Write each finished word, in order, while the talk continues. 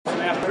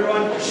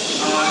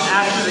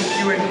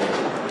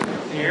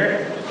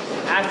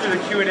After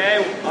the Q&A,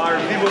 our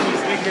people will be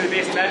speaking in the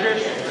base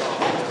medrash.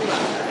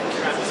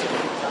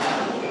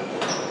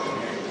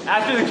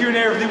 After the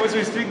Q&A, our people will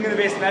be speaking in the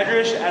base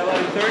medrash at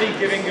 11:30,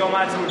 giving Yom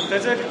Ha'atzmaut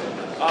Chizuk.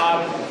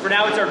 For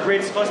now, it's our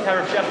great plus to have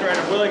Rav Shefter and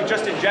Rav Willig.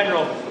 Just in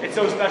general, it's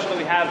so special that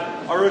we have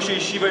our Rosh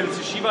Yeshiva and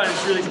Yeshiva, and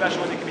it's really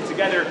special when they can be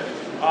together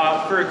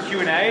for a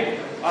Q&A.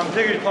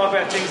 Particularly to talk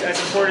about things as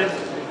important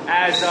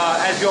as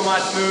Yom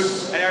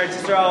Ha'atzmaut and Eretz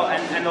Yisrael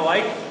and the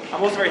like.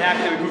 I'm also very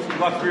happy that we moved from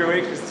Block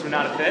 308 because this was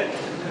not a fit.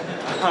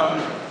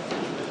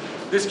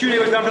 This Q&A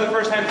was done for the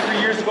first time 3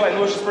 years ago at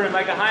Moshe Spurn and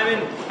Micah Hyman,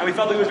 and we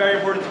felt it was very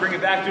important to bring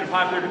it back due to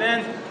popular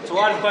demand. So a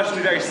lot of the questions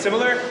will be very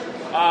similar.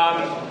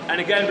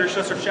 And again,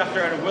 Bereshus Rav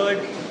Shefter and Rav Willig.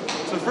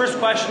 So the first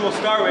question we'll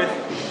start with,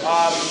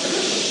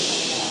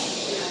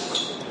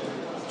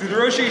 do the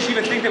Rosh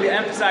Yeshiva think that we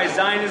emphasize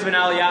Zionism and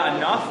Aliyah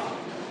enough?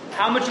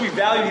 How much do we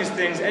value these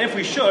things? And if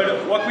we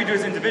should, what can we do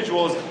as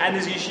individuals and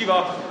as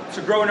Yeshiva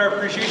to grow in our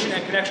appreciation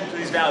and connection to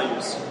these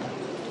values?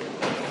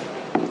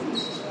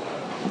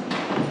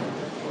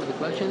 What was the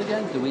question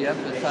again? Do we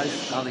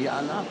emphasize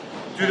Aliyah enough?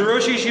 Do the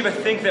Rosh Yeshiva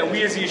think that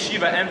we as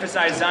Yeshiva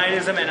emphasize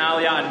Zionism and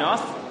Aliyah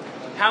enough?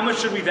 How much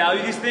should we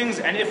value these things?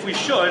 And if we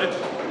should,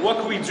 what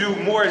can we do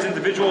more as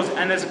individuals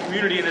and as a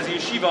community and as a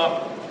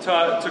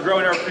Yeshiva to grow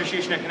in our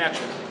appreciation and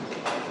connection?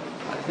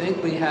 I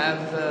think we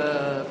have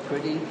a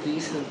pretty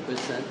decent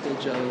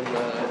percentage of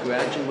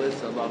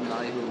graduates,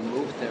 alumni who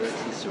moved to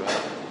Eretz Yisrael.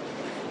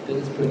 I think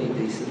it's pretty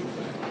decent.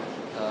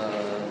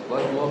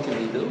 What more can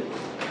we do?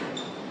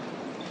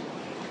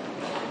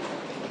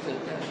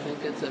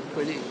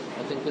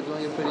 I think we're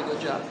doing a pretty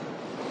good job.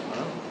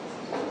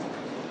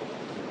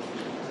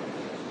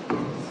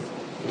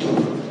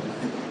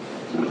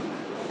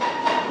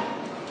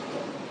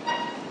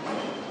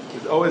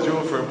 There's always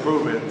room for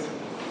improvement.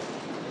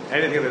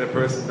 Anything that a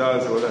person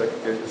does or that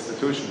an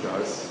institution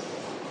does.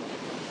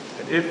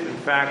 And if, in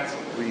fact,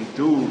 we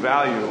do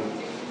value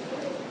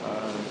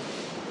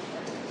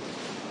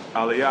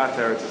Aliyah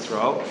to Eretz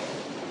Yisrael,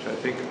 which I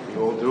think we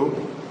all do,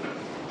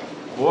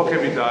 more can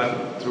be done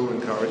to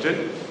encourage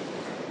it.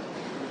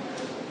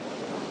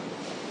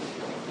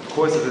 Of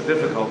course, there's a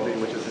difficulty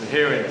which is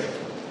inherent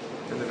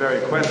in the very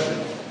question.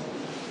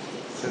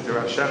 Since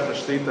Rav Shefter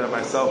Shlita and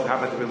myself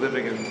happen to be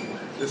living in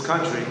this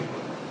country,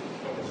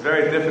 it's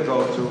very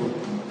difficult to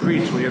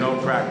preach with your own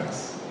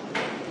practice.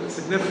 It's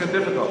a significant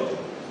difficulty.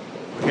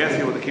 We ask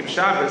people to keep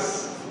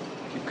Shabbos,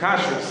 keep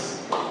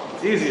kashrus.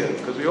 It's easier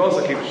because we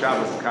also keep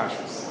Shabbos and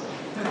kashrus.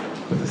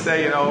 But to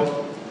say,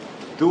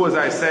 do as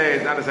I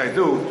say, not as I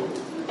do,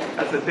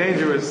 it's a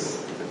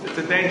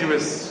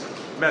dangerous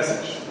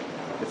message.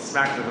 It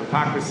smacks of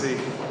hypocrisy,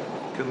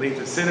 can lead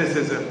to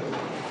cynicism.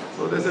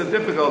 So there's a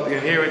difficulty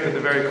inherent in the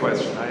very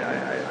question.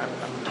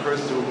 I'm the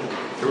first to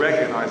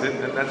recognize it,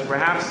 and that's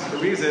perhaps the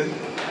reason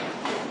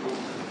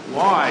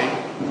why,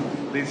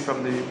 at least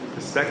from the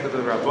perspective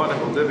of the Rabbanim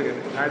who are living in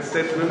the United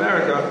States of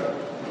America,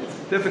 it's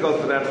difficult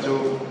for them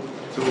to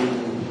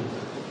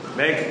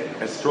make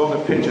as strong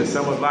a pitch as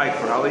some would like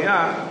for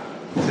Aliyah,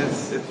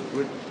 since it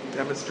would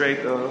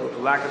demonstrate a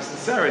lack of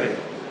sincerity.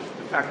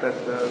 The fact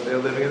that they're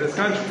living in this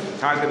country,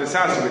 time to this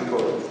house, we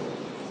call it.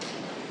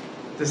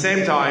 At the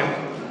same time,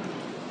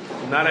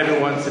 not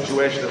everyone's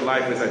situation in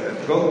life is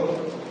identical,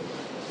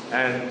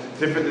 and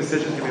different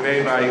decisions can be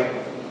made by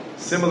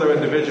similar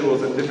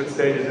individuals at different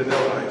stages in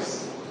their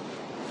lives.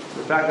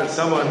 The fact that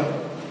someone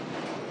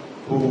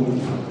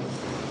who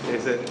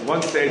is at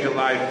one stage in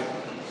life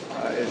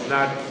is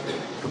not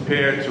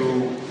prepared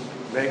to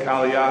make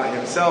Aliyah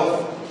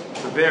himself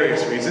for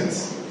various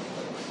reasons,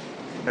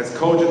 as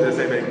cogent as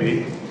they may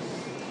be,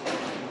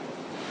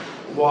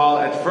 while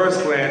at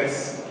first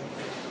glance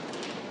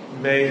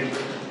may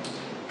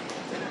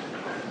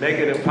make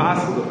it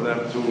impossible for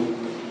them to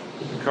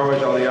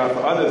encourage Aliyah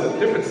for others at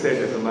different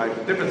stages in life,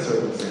 different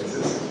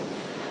circumstances.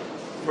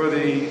 For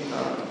the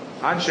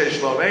Anshe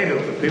Shlomeinu,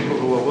 the people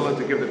who are willing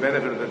to give the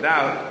benefit of the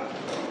doubt,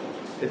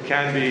 it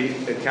can be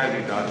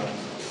done.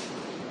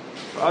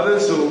 For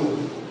others who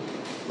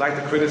like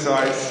to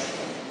criticize,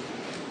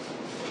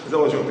 there's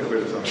always room to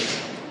criticize.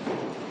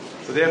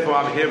 So therefore,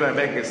 I'm here by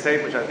making a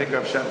statement, which I think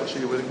Rav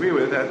Shefter would agree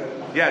with, that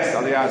yes,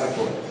 Aliyah is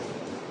important,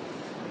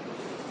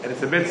 and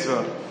it's a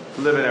mitzvah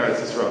to live in Eretz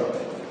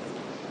Yisrael.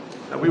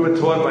 Now, we were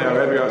taught by our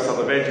Rebbe Rav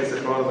Soloveitchik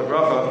Zichrono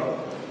Livracha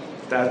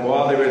that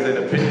while there is an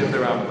opinion of the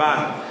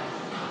Ramban,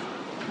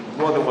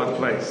 more than one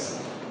place,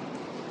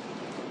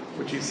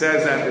 which he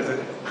says that is a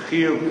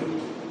chiyuv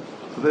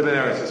to live in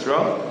Eretz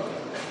Yisrael,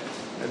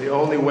 and the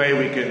only way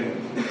we can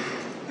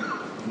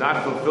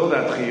not fulfill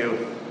that chiyuv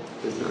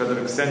is because of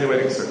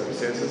extenuating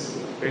circumstances,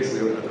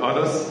 basically an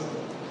onus.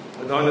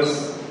 An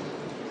onus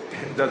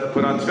doesn't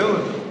put on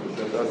tefillin,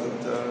 that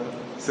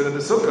doesn't sit in the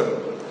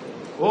sukkah.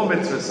 All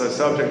mitzvahs are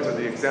subject to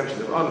the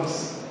exemption of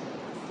onus.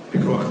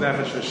 Pikuach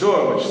nefesh for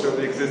sure, which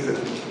certainly existed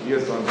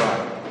years gone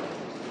by.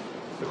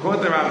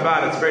 According to the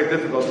Ramban, it's very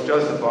difficult to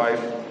justify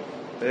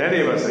that any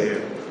of us are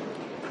here.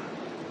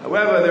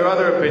 However, there are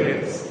other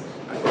opinions.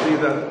 I believe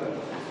that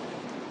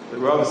the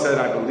Rav said,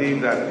 I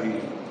believe that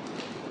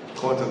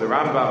according to the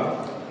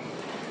Rambam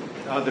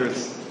and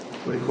others,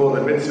 what we call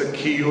the mitzvah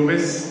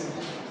kiyumis,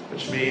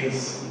 which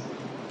means,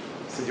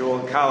 since you're all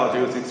in college,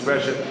 you use the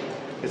expression,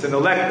 it's an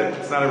elective,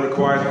 it's not a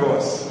required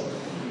course.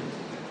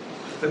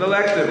 It's an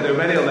elective, there are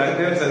many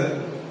electives,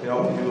 and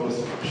you'll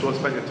sure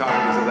spend your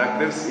time with these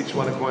electives, each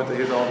one according to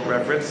his own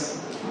preference.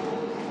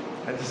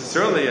 And this is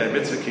certainly a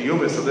mitzvah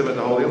kiyumis to live in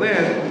the Holy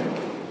Land,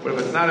 but if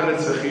it's not a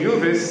mitzvah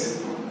kiyumis,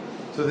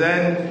 so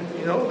then,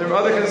 there are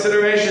other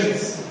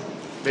considerations.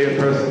 Maybe a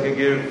person can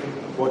give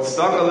what's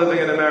stuck of living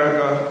in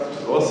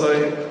America, also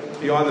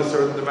beyond a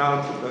certain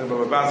amount,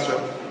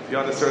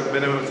 beyond a certain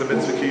minimum, it's a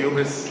mitzvah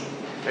kiyumis.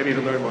 Maybe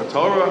to learn more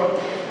Torah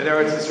in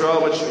Eretz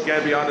Yisrael, which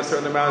again, beyond a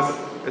certain amount,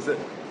 is a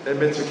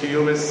mitzvah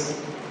kiyumis,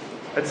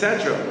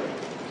 etc.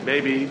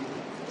 Maybe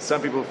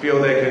some people feel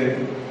they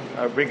can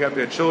bring up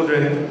their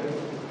children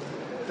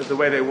the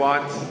way they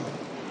want,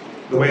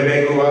 the way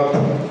they grew up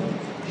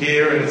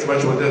here, and it's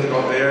much more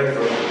difficult there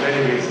for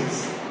many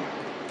reasons.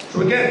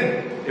 So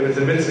again, if it's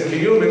a mitzvah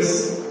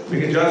kiyumis, we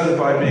can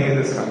justify being in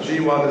this country,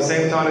 while at the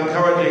same time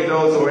encouraging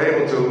those who are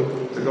able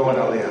to go on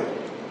Aliyah.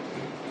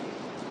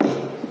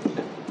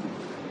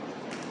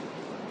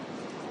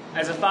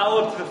 As a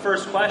follow-up to the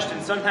first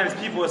question, sometimes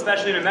people,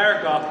 especially in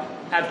America,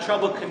 have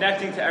trouble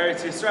connecting to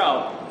Eretz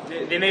Yisrael.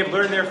 They may have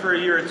learned there for a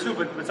year or two,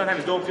 but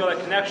sometimes don't feel that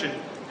connection.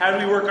 How do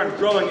we work on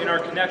growing in our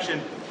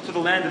connection to the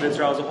land of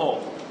Israel as a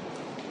whole?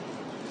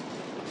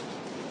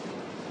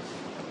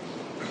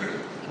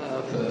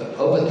 For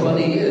over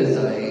 20 years,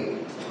 I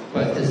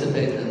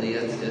participated in the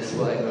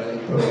SY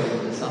learning program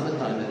in the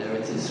summertime in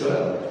Eretz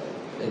Yisrael.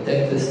 They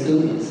take the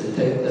students, they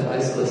take the high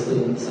school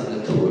students on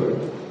a tour,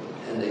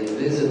 and they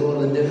visit all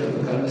the different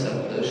Mekamis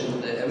HaKadosh,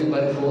 and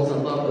everybody falls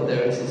in love with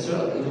Eretz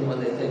Yisrael, even when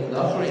they take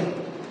Nachrim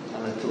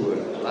on a tour.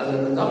 A lot of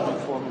the Nachrim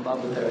fall in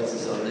love with Eretz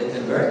Yisrael. They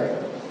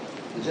convert.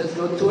 You just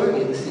go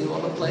touring and see all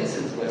the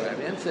places where our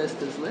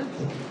ancestors lived.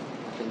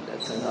 I think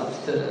that's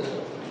enough to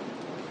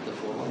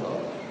fall in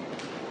love.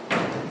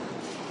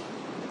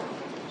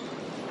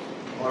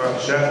 Our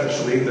chef, the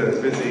Shalita, is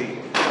busy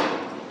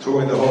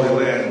touring the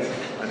Holy Land.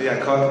 I'm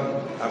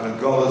in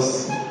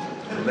Golis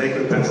in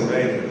Lakewood,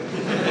 Pennsylvania.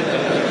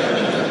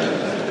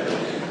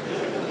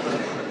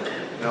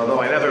 And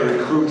although I never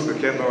recruit the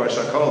Kibbutz or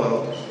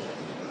Shakolo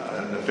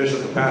in an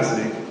official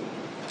capacity,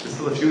 there's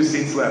still a few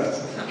seats left.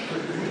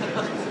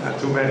 Not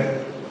too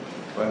many.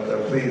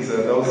 But please,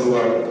 those who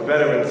are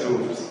veterans who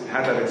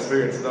had that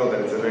experience know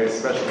that it's a very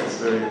special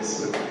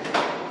experience.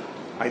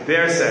 I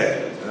dare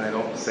say, and I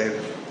don't say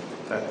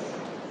that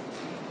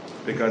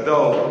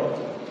Bigadol,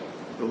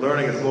 the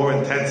learning is more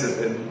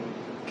intensive in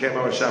Camp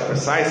Marashah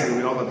precisely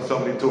we don't have so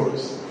many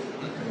tours.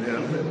 And,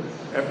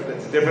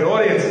 it's different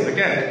audiences.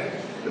 Again,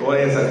 the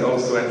audience that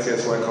goes to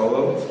NCSY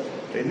Kolo,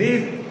 they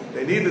need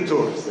the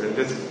tours. They're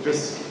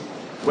just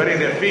wetting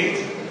their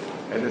feet,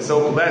 and they're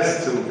so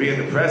blessed to be in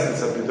the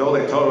presence of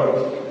Gedolei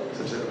Torah,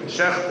 such as Rabbi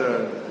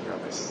Shechter, and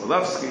Rabbi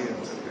Sokolovsky, and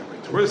Rabbi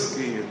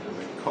Tursky, and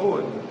Rabbi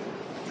Cohen,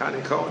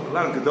 Tani Cohen. A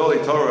lot of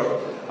Gedolei Torah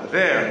are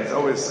there, and it's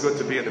always good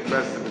to be in the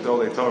presence of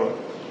Gedolei Torah.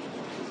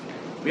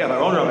 We have our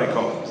own Rabbi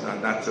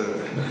Cohen, not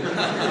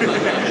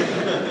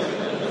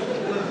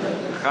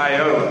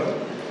Chayola.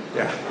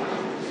 Yeah.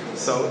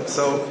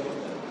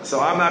 So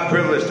I'm not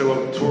privileged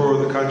to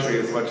tour the country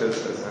as much as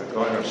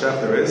Gohan Rav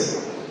Shechter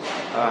is.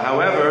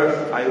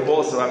 However, I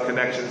also have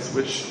connections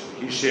which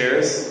he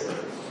shares.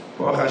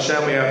 Baruch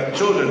Hashem, we have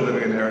children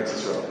living in Eretz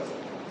Yisrael,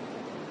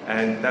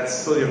 and that's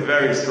still a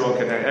very strong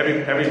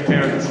connection. Every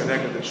parent is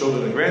connected to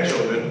children and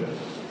grandchildren,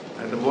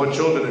 and the more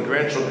children and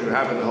grandchildren you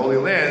have in the Holy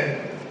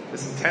Land,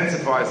 this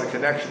intensifies the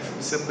connection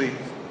from simply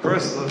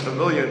personal and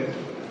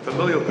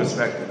familial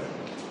perspective,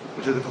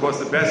 which is, of course,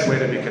 the best way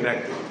to be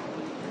connected.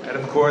 And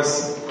of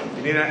course,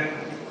 you need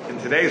in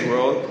today's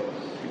world,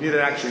 you need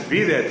to actually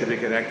be there to be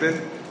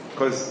connected,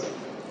 because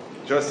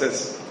just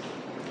as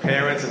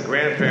parents and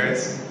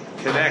grandparents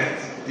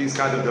connect these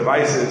kinds of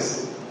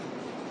devices,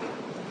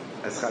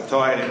 as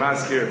Chatoy and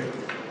Imaskir,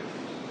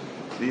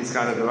 these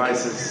kind of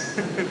devices,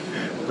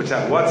 which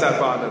have WhatsApp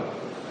on them,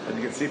 and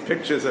you can see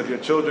pictures of your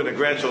children and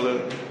grandchildren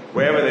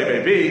wherever they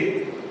may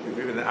be. If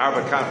you're in the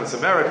Arba Campus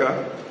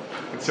America,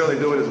 you can certainly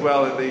do it as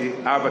well in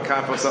the Arba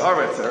Campus of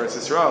Eretz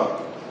Yisrael.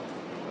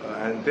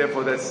 And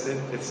therefore, it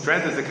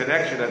strengthens the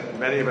connection that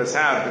many of us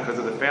have because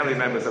of the family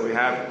members that we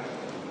have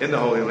in the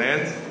Holy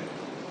Land.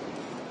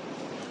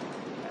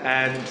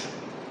 And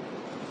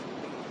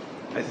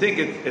I think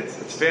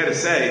it's fair to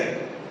say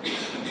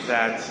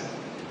that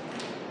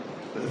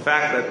the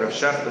fact that Rav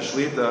Shechter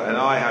Shlita and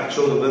I have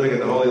children living in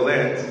the Holy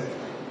Land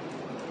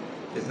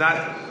is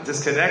not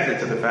disconnected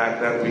to the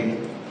fact that we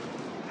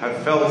have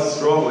felt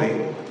strongly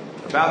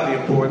about the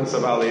importance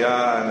of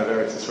Aliyah and of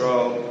Eretz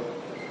Yisrael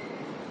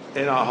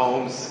in our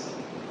homes,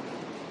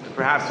 and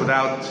perhaps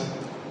without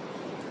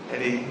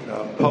any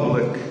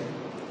public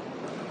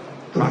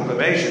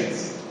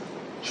proclamations.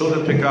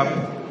 Children pick up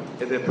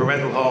in their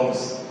parental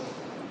homes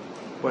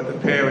what the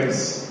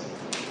parents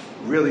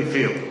really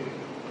feel.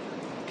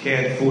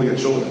 Can't fool your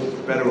children,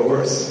 for better or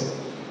worse.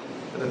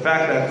 And the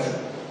fact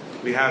that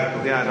we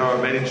have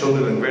many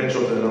children and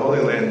grandchildren in the Holy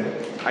Land,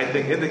 I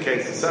think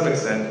indicates to some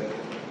extent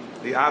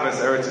the Ahavas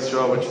Eretz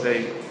Yisrael, which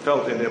they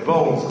felt in their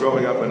bones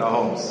growing up in their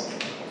homes.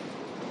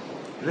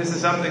 And this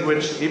is something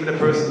which even a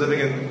person living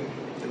in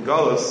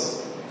Golus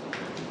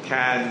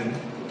can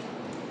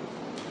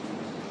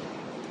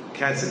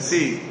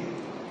succeed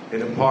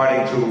in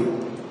imparting to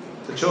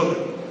the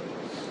children.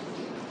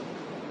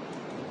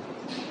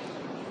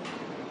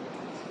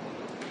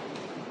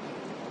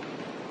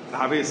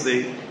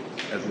 Obviously,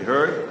 as we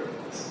heard,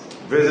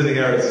 visiting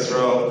Eretz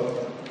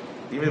Yisrael,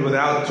 even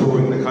without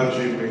touring the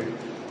country,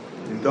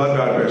 we've done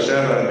about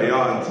Beersheba and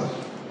beyond,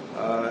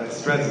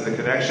 strengthens the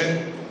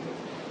connection.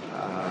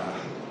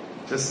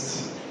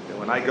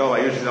 When I go, I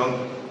usually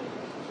don't.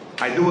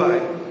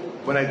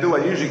 When I do,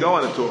 I usually go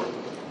on a tour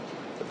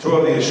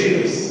of the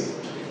yeshivas.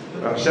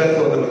 Rav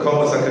Shetel, the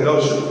Mekomos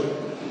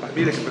HaKadoshim. I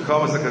meet the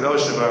Mekomos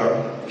HaKadoshim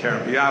are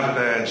Keren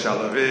B'Yavneh and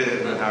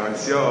Shalavim and Har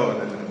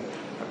Etzion and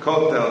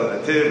Kotel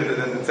and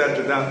Ativ and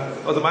etc.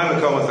 Those are my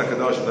Mekomos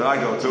HaKadoshim that I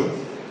go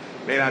to.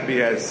 May not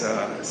be as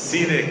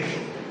scenic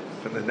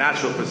from the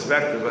natural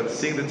perspective, but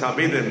seeing the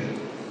Talmidim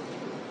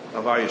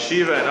of our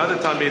yeshiva and other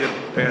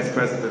Talmidim, past,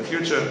 present, and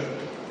future,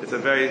 it's a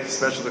very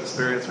special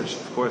experience, which,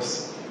 of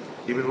course,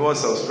 even more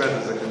so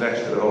strengthens the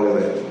connection to the Holy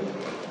Land.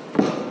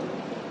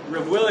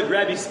 Rav Willig,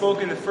 Rabbi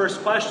spoke in the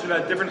first question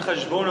about different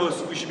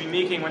cheshbonos we should be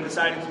making when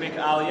deciding to make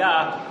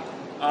aliyah.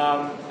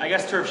 I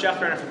guess to Rav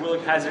Shechter, and if Rav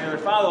Willig has any other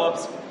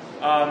follow-ups,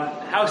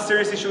 how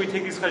seriously should we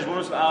take these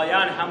cheshbonos of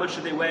aliyah, and how much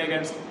should they weigh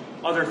against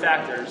other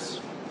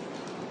factors?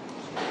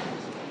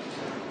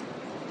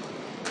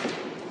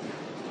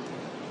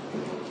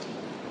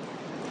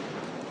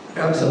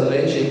 Rav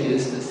Soloveitchik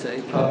used to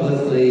say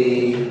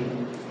publicly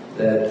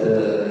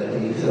that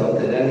he felt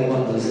that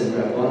anyone who's in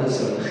Rabbanos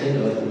or in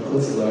Chinuch in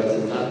Chutz La'aretz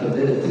is not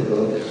permitted to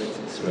go to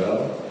Israel.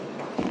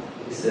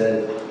 He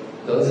said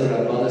those in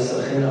Rabbanos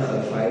or Chinuch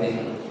are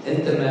fighting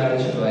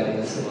intermarriage, fighting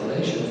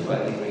assimilation,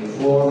 fighting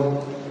reform,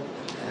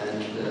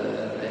 and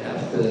they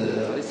have to,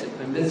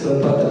 mitzvah,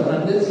 but they're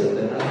not mitzvah,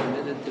 they're not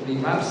permitted to be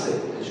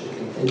mafsik. They should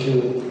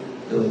continue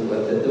doing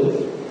what they're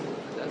doing.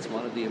 That's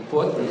one of the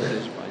important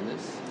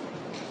cheshbonos.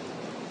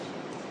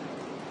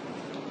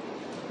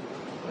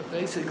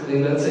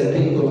 Basically, let's say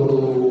people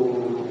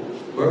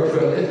who work for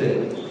a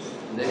living,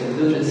 they can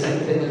do the same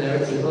thing in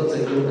Eretz Yisrael as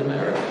they do in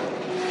America.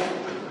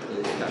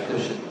 The doctor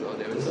should go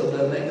there, so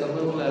they'll make a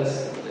little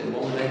less. They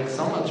won't make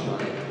so much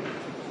money.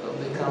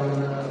 They'll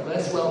become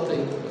less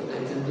wealthy, but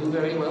they can do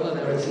very well in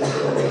Eretz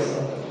Yisrael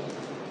also.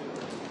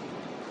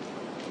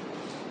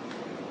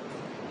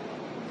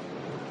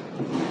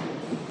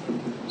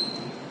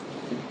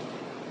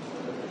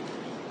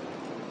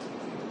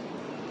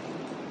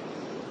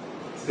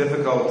 It's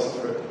difficult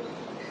for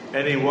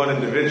any one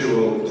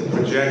individual to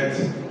project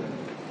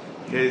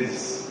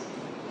his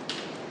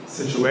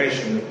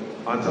situation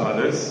onto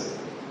others.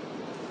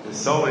 There's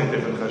so many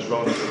different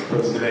cheshbonos that a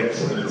person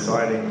makes when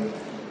deciding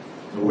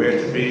where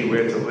to be,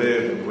 where to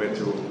live, and where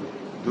to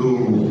do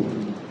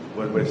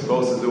what we're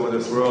supposed to do in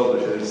this world,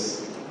 which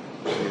is,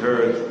 as we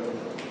heard,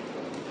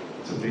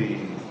 to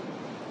be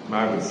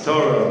Margaret's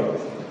Torah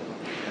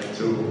and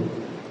to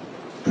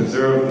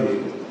preserve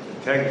the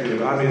integrity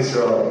of Am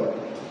Yisrael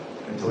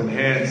and to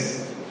enhance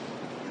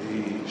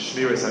the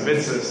Shmiras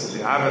HaMitzvahs, the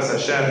Ahavas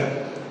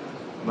Hashem,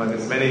 among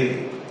as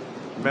many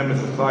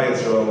members of Klal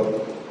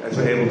Yisrael as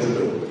we're able to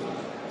do.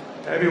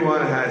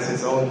 Everyone has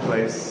his own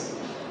place,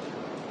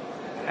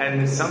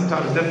 and it's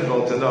sometimes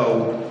difficult to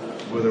know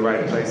where the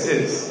right place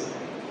is.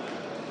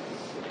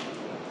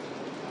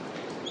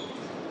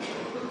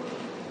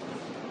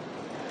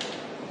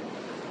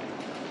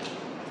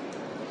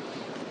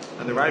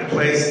 And the right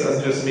place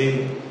doesn't just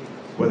mean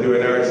whether you're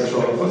in Eretz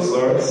Yisrael or Chutz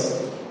La'aretz,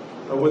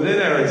 but within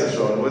Eretz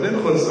Yisrael, within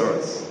Chutz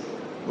La'aretz,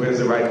 where's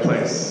the right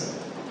place?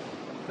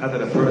 Not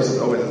that a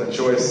person always has a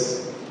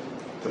choice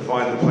to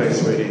find the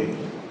place where he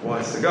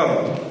wants to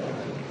go.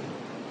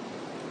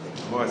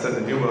 Gemara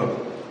said in Yuma,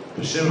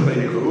 B'shimcha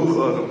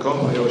yikurucha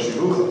v'komcha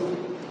yoshivucha.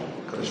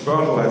 Kadosh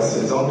Baruch Hu has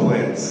his own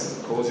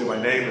plans, calls you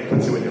by name and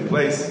puts you in your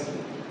place.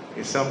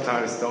 You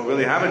sometimes don't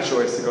really have a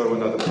choice to go to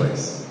another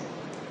place.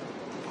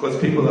 Of course,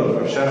 people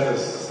of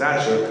Shechter's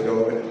stature can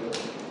go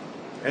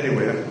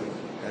anywhere,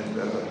 and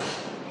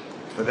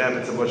for them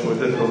it's a much more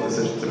difficult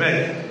decision to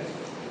make.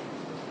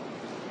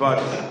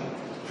 But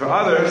for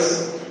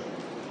others,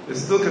 there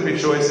still can be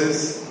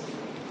choices,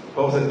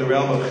 both in the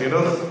realm of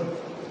Chinuch,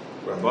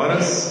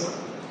 Rabbanos.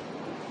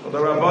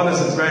 Although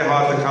Rabbanos is very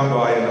hard to come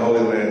by in the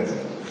Holy Land,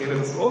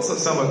 Chinuch is also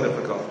somewhat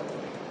difficult.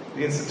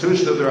 The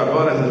institution of the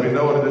Rabbanos, as we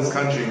know it in this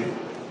country,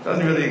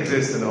 doesn't really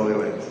exist in the Holy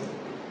Land.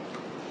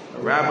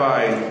 A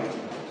rabbi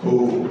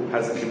who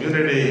has a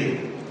community,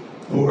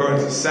 who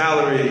earns a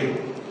salary,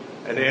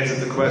 and answers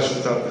the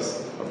questions of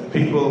the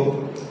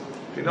people.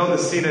 If you know the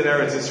scene in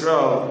Eretz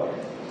Yisrael,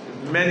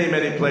 many,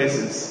 many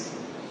places,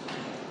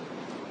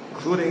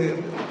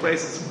 including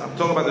places, I'm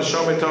talking about the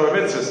Shomer Torah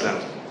mitzvahs now.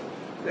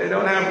 They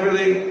don't have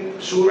really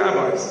shul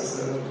rabbis. It's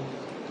a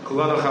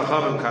Kulanu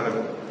Chachamim kind of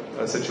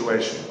a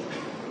situation,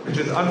 which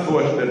is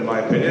unfortunate in my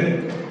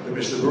opinion. The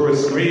Mishnah Berurah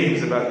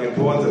screams about the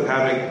importance of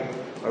having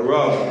a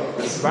Rav,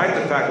 despite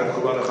the fact that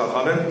Chulon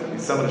Chachamim,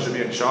 he's someone who should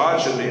be in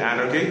charge, shouldn't be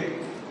anarchy.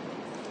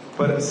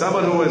 But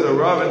someone who is a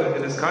Rav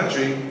in his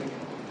country,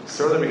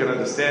 certainly we can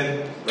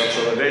understand Rav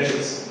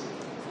Soloveitchik's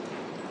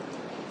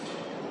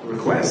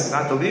request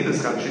not to leave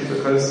this country,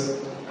 because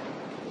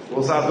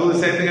we'll do the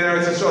same thing in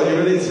Eretz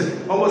Yisrael. It's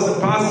almost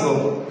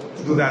impossible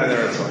to do that in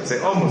Eretz Yisrael. I say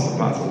almost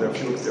impossible.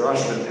 There are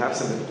some have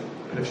some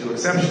and a few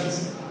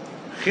exceptions.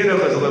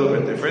 Chinuch is a little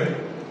bit different.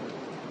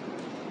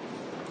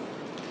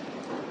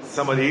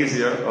 Somewhat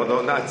easier,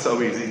 although not so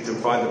easy to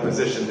find a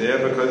position there,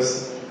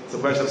 because it's a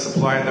question of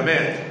supply and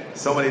demand.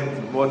 So many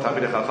more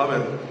Talmidei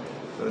Chachamim,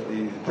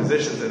 the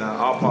positions in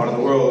our part of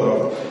the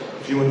world are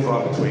few and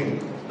far between.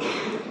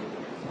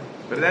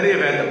 But in any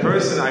event, a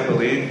person, I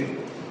believe,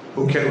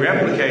 who can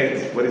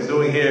replicate what he's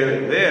doing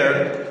here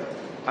there,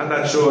 I'm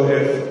not sure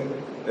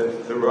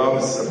if the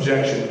Rav's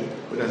objection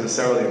would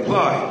necessarily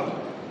apply.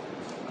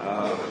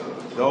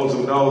 Those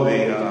who know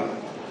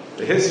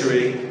the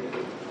history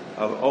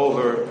of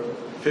over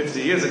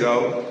 50 years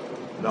ago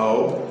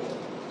know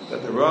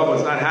that the Rav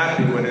was not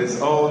happy when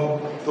his own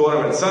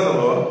daughter and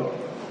son-in-law,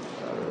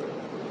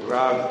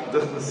 Rav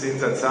Lichtenstein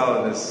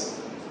Zatzal and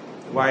his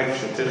wife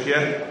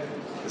Shetichya,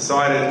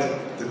 decided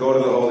to go to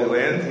the Holy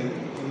Land.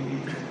 He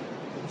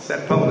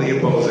said publicly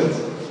opposed it.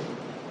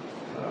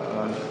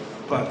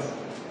 But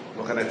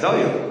what can I tell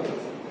you?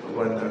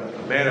 When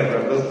a man of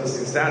Rav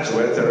Lichtenstein's stature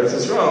went to Eretz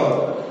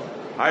Yisrael,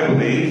 I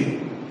believe,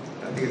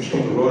 I think it's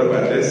people who wrote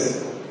about this,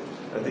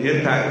 that the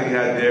impact he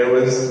had there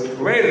was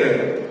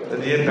greater than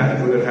the impact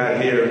he would have had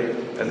here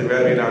at the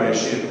Rebbe in our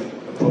yeshiva,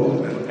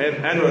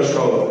 and Rosh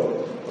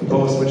Kola, a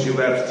post which he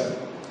left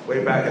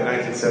way back in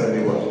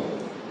 1971.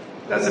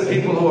 That's the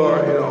people who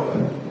are,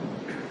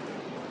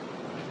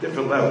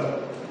 different level.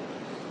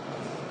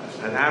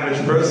 An average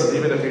person,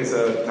 even if he's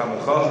a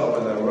Talmid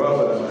Chacham and a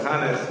Rav and a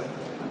Mechanech,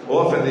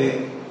 often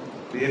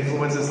the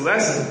influence is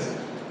lessened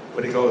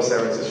when he goes to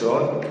Eretz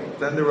Yisrael.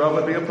 Then the Rav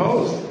would be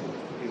opposed.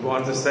 He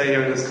wanted to stay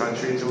here in this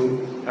country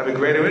to have a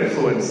greater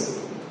influence,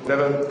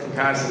 whatever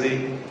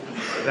capacity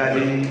that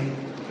he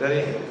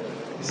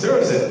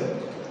serves in.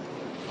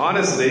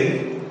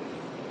 Honestly,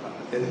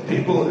 if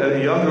people at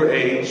a younger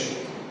age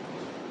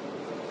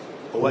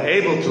were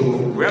able to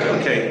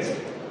replicate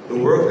the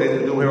work they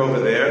do here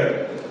over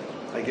there,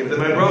 I give them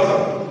my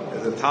bracha.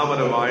 There's a Talmud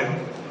of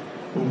mine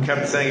who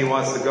kept saying he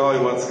wants to go,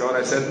 and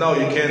I said, no,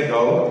 you can't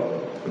go,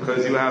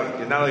 because you're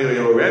not only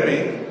you're a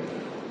Rebbe,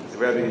 he's a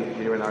Rebbe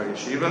here in our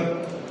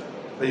yeshiva,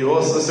 but you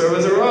also serve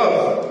as a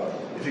Rav.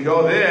 If you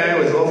go there,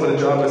 it was all for the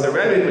job as a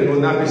Rebbe, but you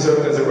will not be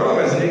serving as a Rav.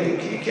 I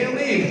said, you can't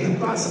leave, it's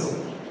impossible.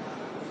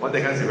 One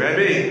day I said,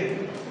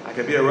 Rebbe, I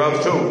could be a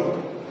Rav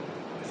too.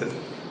 I said,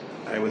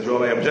 I withdraw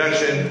my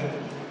objection.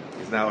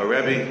 He's now a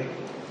Rebbe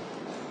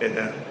in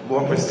a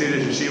more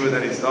prestigious yeshiva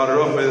than he started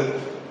off with,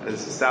 and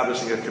is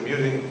establishing a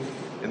community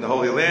in the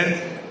Holy Land.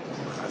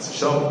 That's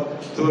shown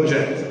to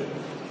object.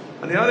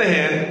 On the other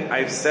hand,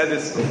 I've said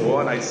this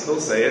before, and I still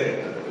say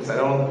it,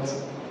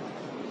 because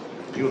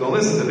people don't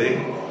listen to me.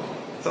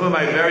 Some of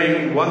my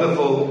very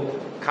wonderful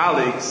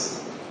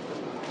colleagues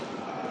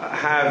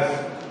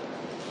have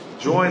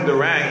joined the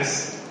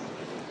ranks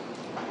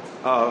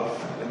of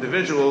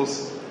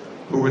individuals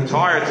who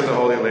retired to the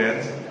Holy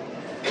Land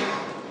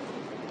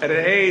at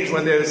an age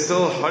when they're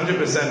still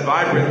 100%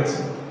 vibrant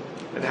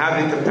and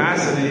have the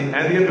capacity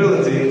and the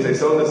ability, if they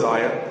so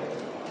desire,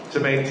 to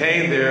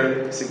maintain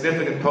their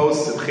significant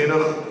posts in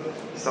Chinuch,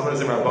 someone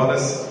is in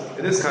Rabbanis,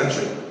 in this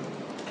country.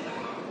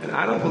 And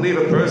I don't believe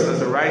a person has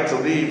the right to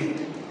leave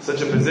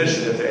such a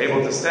position if they're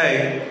able to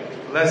stay,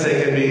 unless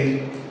they can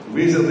be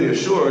reasonably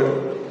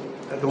assured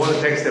that the one who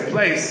takes their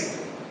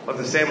place of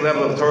the same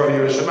level of Torah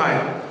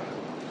Yerushalayim.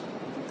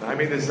 I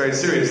mean this very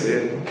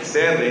seriously, and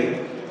sadly,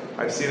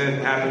 I've seen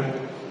it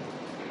happen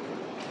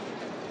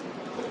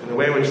in a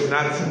way which is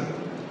not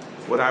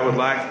what I would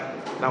like,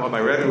 not what my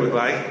Rebbe would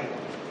like.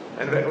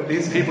 And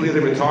these people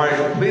either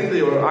retire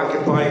completely or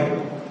occupy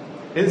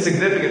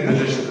insignificant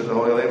positions in the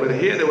Holy Land. But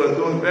here they were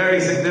doing very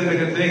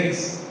significant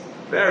things.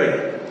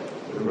 Very.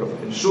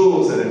 In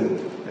shuls and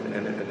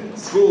in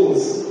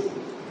schools.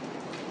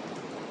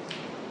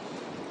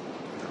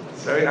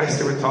 It's very nice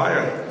to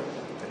retire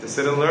and to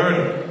sit and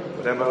learn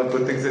whatever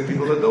good things that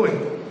people are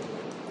doing.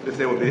 But if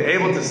they would be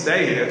able to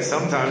stay here,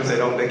 sometimes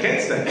they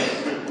can't stay.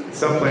 In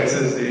some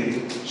places,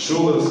 the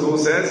shul of the school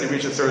says you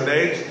reach a certain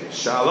age,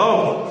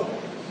 shalom.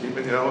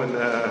 Even,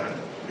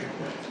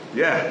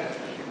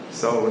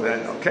 So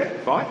then, okay,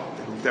 fine.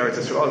 Eretz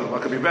Yisrael,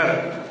 what could be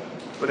better?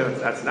 But if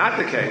that's not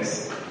the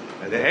case,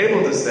 and they're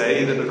able to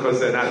stay, either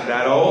because they're not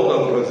that old,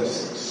 or because the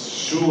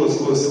shul or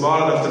school is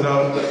smart enough to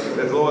know that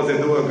as long as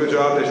they're doing a good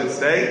job, they should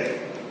stay,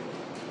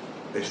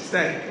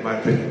 in my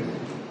opinion.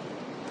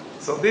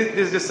 So this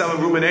is just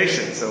some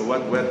rumination. So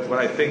what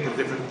I think in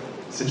different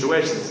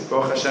situations.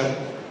 Baruch Hashem,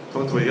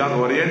 talking to a young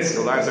audience,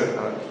 your lives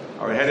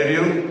are ahead of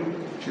you.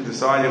 If you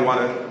decide you want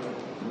to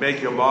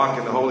make your mark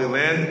in the Holy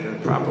Land in a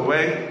proper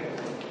way,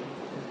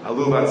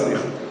 Alu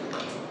B'atzlicha.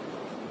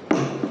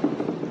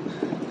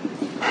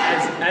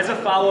 As as a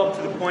follow-up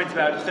to the point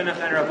about Chinuch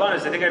and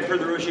Rabbanos, I think I've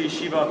heard the Rosh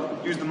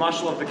Yeshiva use the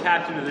mashal of the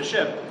captain of the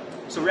ship.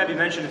 So Rebbe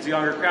mentioned it's a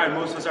younger crowd.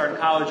 Most of us are in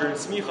college or in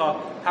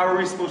smicha. How are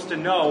we supposed to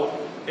know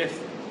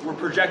if we're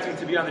projecting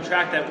to be on the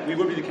track that we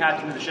would be the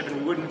captain of the ship and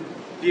we wouldn't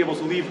be able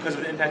to leave because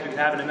of the impact we could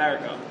have in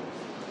America?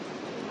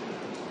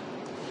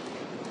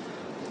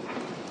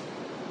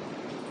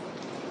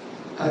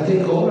 I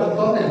think all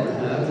Rabbanim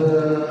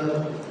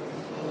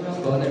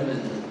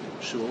and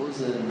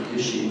shuls and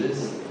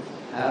yeshivas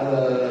have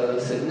a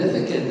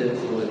significant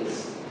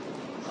influence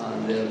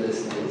on their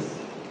listeners.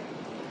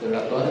 The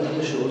Rabbanim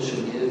and the shuls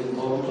should give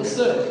more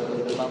musar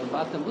because the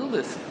Balbatim will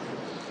listen.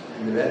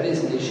 And the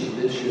rabbis and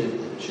yeshivas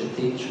should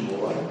teach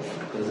more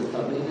because the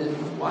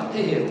Talmidim want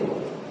to hear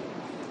more.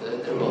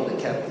 They're all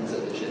the captains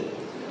of the ship.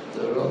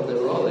 They're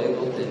all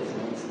able to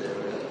influence their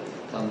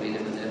Talmidim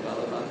and their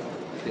Balbatim.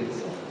 I think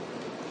so.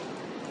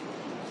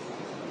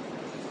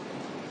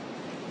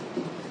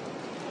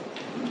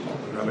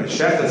 Rabbi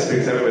Shefton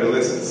speaks, everybody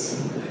listens.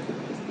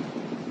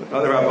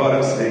 Other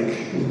Rabbanim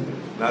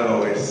speak, not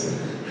always.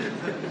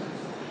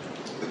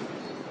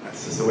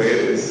 That's just the way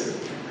it is.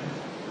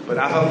 But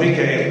Afal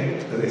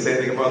Pikein, as they say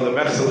in the Gemara, the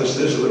Mechsel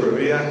L'Shlishel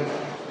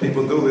L'Raviyah,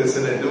 people do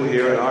listen and do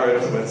hear and are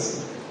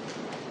influenced.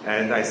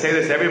 And I say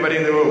this to everybody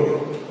in the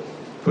room.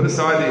 Put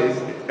aside the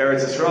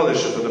Eretz Yisrael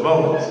issue for the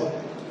moment.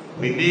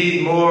 We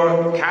need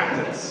more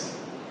captains.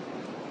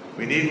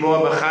 We need more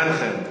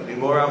Mechanchen. We need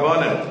more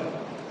Rabbanim.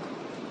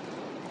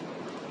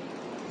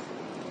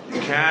 You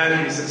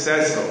can be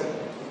successful.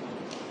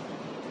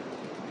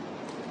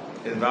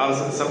 It involves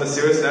some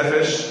serious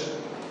nefesh.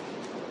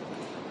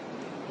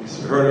 We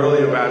heard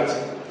earlier about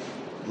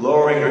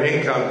lowering your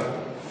income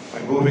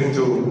by moving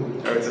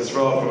to Eretz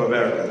Yisrael from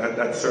America.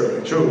 That's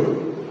certainly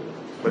true.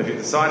 But if you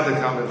decide to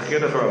come in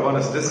Chinuch or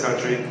Rabbanos in this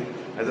country,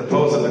 as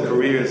opposed to the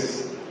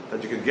careers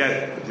that you could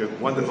get with your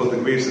wonderful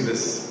degrees in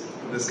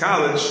this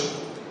college,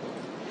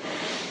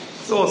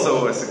 it's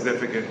also a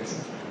significant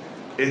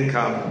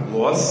income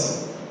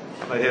loss.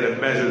 I'm not here to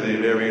measure the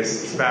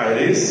various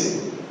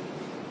disparities,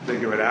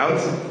 figure it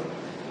out.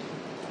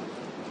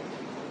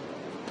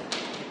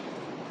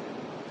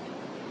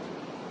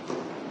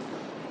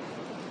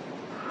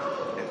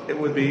 It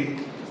would be,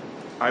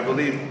 I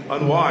believe,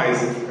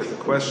 unwise, as the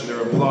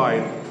questioner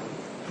implied,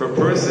 for a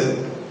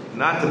person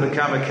not to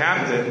become a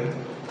captain.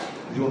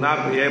 You will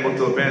not be able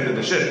to abandon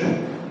the ship.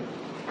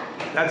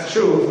 That's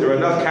true. There are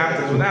enough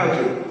captains without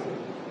you.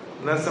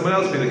 Let someone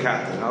else be the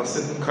captain. I'll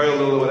sit in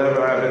Koilul or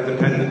whatever. I have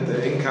independent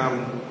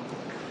income.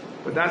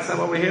 But that's not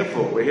what we're here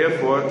for. We're here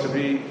for to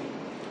be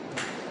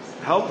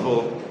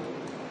helpful,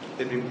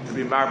 to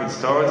be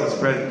Marbitz Torah, to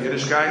spread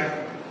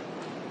Yiddishkeit,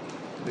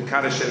 the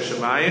Kaddish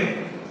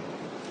Shemayim.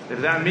 If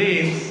that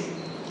means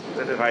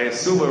that if I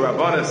assume a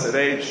Rabbanos at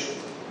age,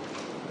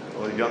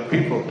 or young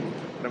people,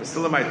 and I'm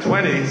still in my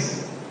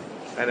 20s,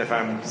 and if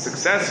I'm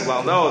successful,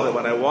 I'll know that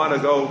when I want to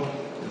go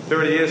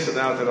 30 years from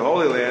now to the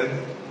Holy Land,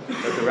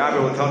 that the rabbi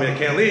will tell me I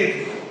can't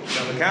leave,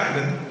 I'm a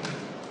captain,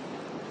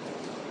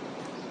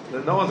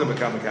 then no one's going to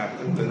become a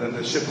captain, then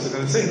the ship is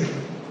going to sink.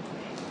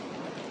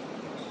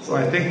 So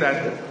I think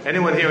that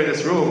anyone here in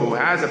this room who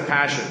has a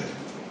passion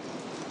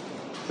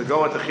to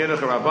go into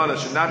Chinuch or Rabbanos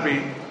should not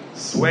be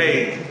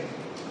swayed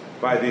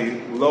by the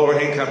lower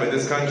income in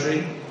this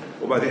country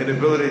or by the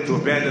inability to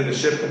abandon the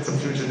ship at some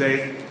future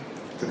date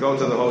to go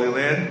to the Holy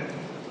Land.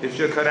 If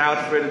you're cut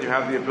out for it and you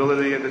have the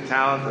ability and the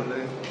talent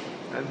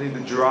and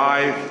the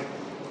drive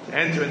to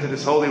enter into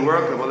this holy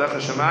work of Malech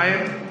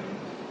HaShamayim,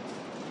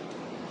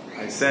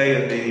 I say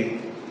in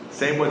the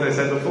same words I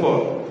said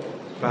before,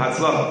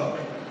 B'Hatzlacha.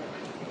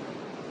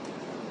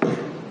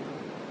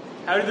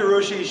 How did the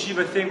Rosh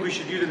Yeshiva think we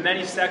should view the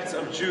many sects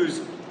of Jews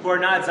who are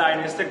not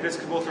Zionistic? This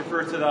could both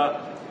refer to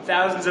the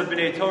thousands of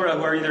B'nai Torah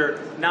who are either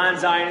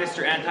non-Zionist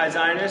or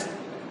anti-Zionist,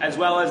 as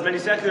well as many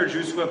secular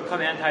Jews who have become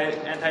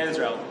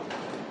anti-Israel.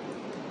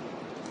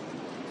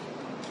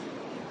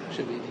 How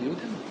should we view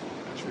them?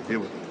 How should we deal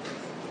with it?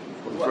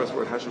 Well, the first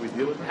word, how should we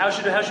deal with it? How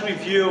should we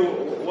view,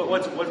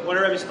 what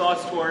are Rebbe's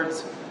thoughts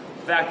towards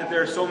the fact that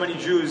there are so many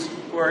Jews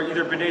who are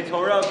either B'nai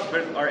Torah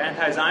but are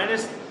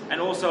anti-Zionist, and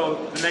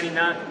also the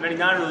many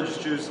non-religious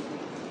Jews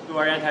who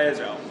are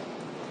anti-Israel?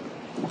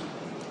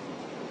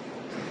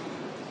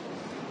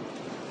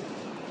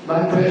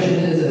 My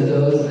impression is that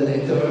those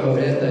B'nai Torah or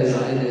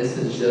anti-Zionists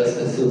is just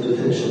a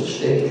superficial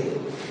shtick.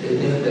 They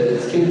think that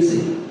it's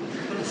cutesy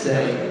to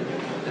say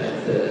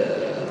that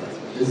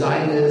the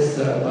Zionists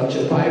are a bunch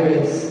of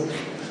pirates,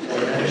 or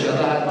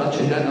Shalat, a bunch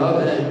of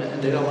Ganovim,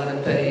 and they don't want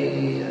to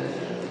pay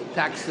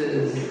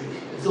taxes.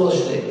 It's all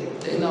shtick.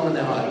 They know in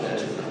their heart that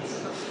it's not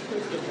so.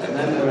 I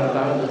remember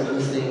Rabbi was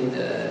listening,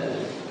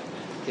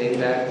 came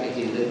back,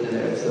 he lived in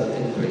Eretz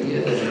Yisrael for a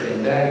year, then he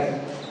came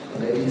back, or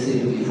maybe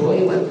even before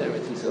he went there,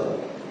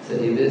 said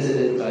he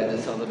visited by the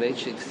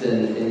Soloveitchiks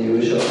in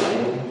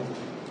Yerushalayim.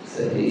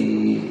 Said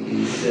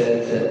he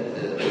said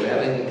that they were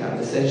having a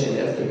conversation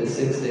after the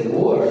 6-Day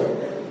War,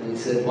 and he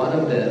said one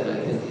of them, I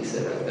think he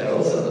said,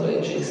 Beryl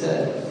Soloveitchik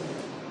said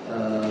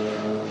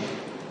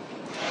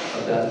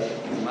about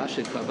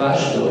Mashik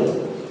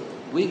Vashto,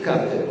 we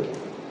come to.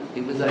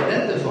 he was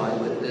identified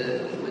with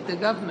the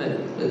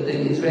government, with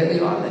the Israeli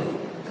army.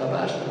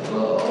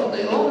 Kalashnikov,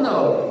 they all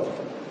know.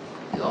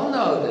 They all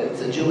know that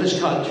it's a Jewish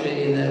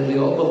country and that we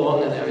all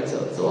belong in Eretz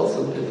Yisrael. It's all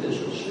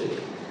superficial shit.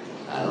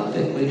 I don't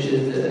think we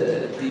should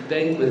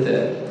debate with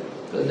them,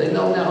 but they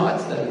know in their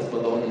hearts that it's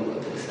baloney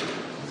what they say.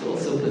 It's all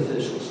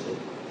superficial shit.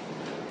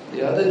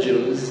 The other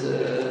Jews,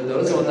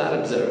 those who are not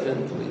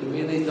observant, we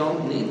really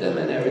don't need them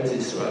in Eretz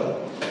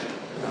Yisrael.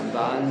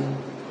 Ramban,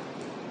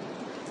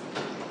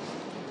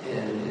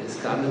 in his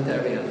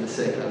commentary on the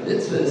Sefer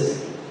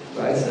Mitzvahs,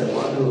 writes that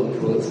one who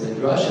quotes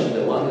Midrashim,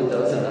 the one who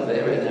does an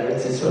Avera in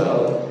Eretz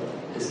Yisrael,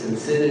 is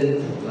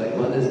considered like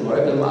one is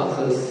Morda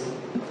Malchus,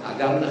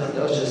 Agam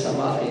Nechdosh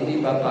Samach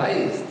Ini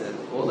Babayis, that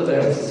all of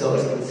Eretz Yisrael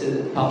is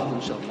considered Palpun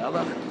Shal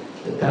Melech,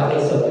 the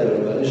palace of the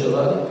Rebbeinu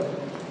Shalom.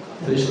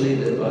 Officially,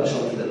 the Rebbeinu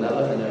Shalom is the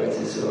Melech in Eretz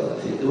Yisrael.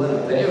 If you do an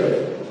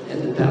Avera in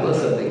the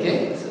palace of the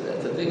king, so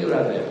that's a bigger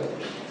Avera.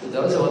 So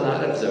those who are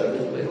not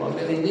observant, we don't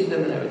really need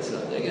them in Eretz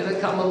Yisrael. They're going to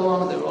come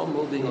along, they're all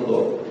moving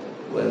along.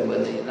 When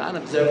the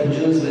non-observant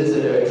Jews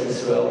visit Eretz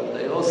Yisrael,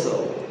 they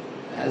also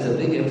has a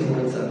big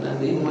influence on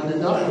them. Even when the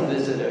Nahum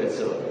visit Eretz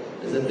Yisrael,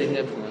 there's a big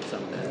influence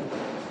on them.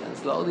 And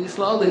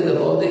slowly,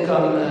 they'll all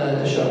become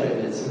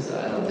Shamei Mitzvahs.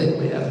 I don't think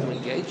we have to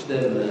engage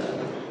them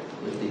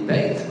with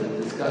debates,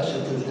 with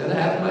discussions. It's going to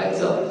happen by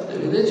itself. The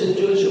religious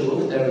Jews who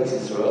move to Eretz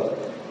Yisrael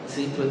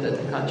see to it that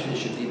the country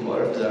should be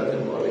more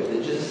observant, more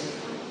religious.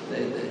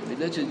 The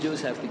religious Jews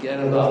have to get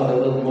involved a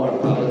little more in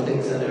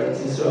politics in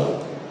Eretz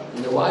Yisrael.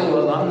 And the YU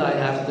alumni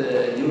have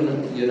to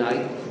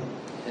unite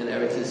in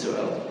Eretz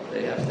Yisrael.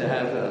 They have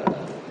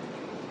to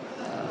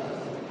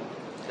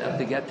they have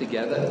to get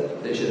together.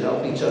 They should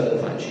help each other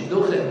find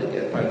shidduchim, to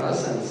get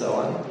parnasa and so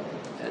on.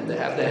 And they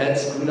have their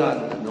heads screwed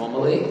on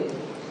normally.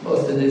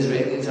 Most of the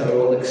Israelis are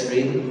all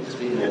extreme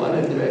in one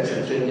direction,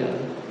 extreme the other.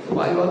 The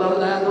YU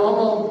alumni are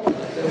normal.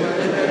 They were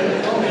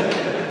normal.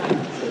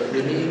 So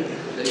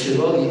they should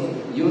all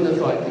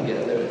unify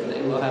together, and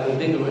they will have a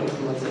bigger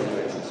influence in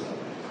Eretz Yisrael.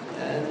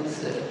 And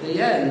at the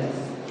end,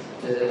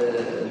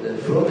 the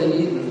Fromme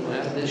Yidden who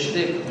have their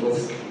shtick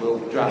will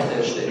drop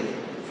their shtick.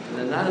 And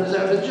the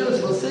non-observant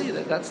Jews will see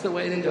that that's the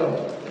way to go.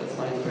 That's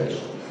my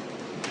impression.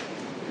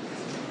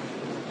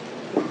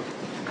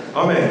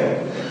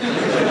 Amen.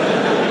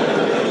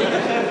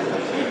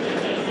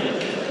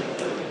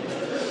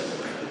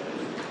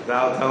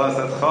 Thou tell us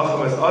that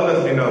Chacham is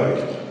others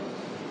minori.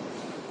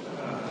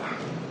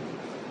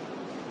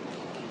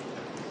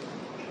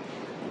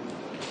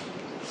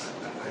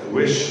 I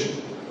wish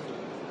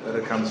that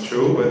it comes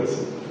true, but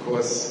of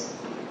course,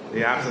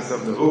 the absence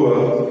of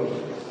Nevuah,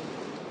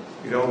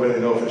 you don't really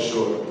know for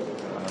sure.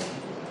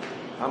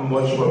 I'm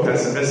much more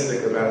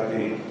pessimistic about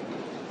the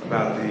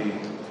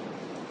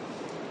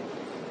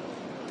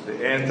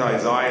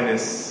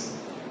anti-Zionists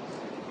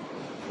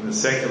from the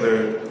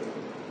secular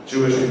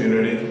Jewish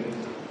community,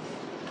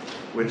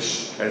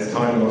 which, as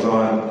time goes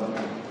on,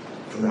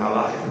 from the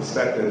halakhic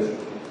perspective,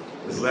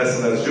 is less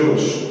and less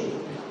Jewish.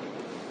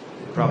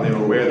 You probably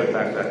are aware of the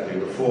fact that the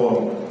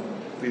Reform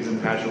believes in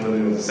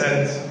patrilineal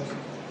descent,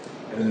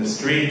 and in the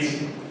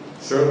street,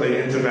 certainly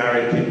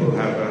intermarried people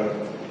have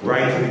a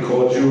right to be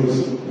called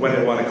Jews when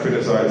they want to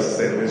criticize the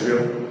state of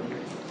Israel.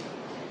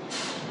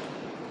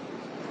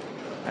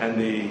 And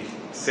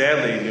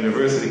sadly, the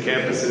university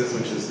campuses,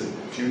 which is the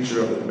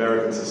future of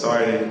American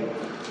society,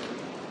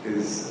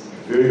 is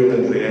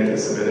virulently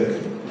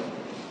anti-Semitic,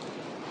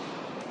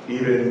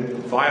 even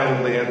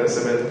violently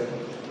anti-Semitic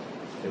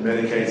in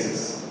many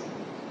cases.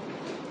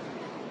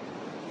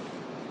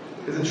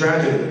 It's a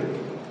tragedy.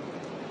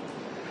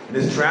 And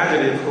this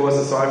tragedy, of course,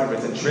 aside from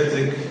its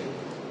intrinsic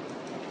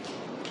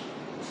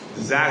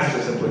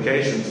disastrous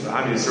implications for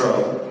Am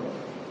Yisrael,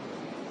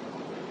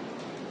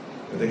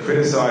 and they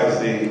criticize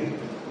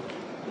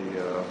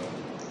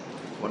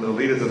one of the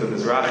leaders of the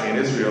Mizrahi in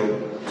Israel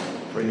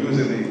for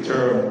using the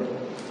term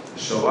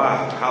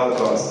Shoah,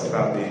 Holocaust,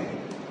 about the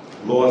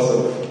loss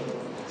of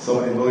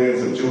so many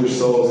millions of Jewish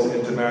souls to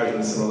intermarriage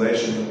and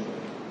assimilation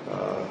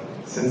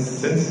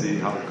since the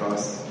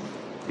Holocaust.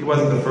 He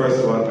wasn't the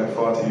first one by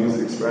far to use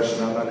the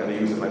expression. I'm not going to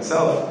use it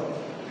myself,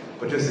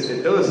 but just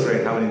to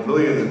illustrate how many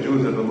millions of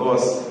Jews have been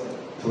lost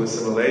to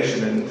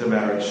assimilation and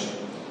intermarriage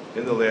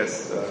in the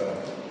last,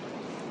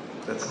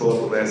 let's call it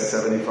the last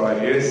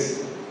 75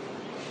 years.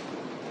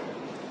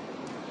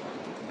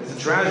 It's a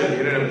tragedy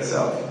in and of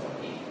itself.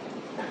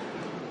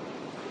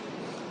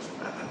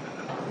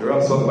 You're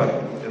also talking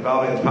about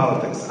involving in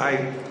politics. I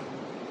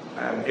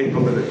am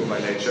apolitical by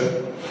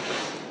nature,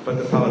 but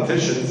the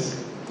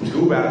politicians who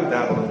do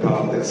dabble in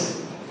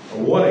politics are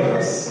warning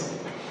us,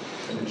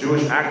 and the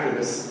Jewish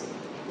activists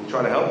who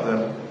try to help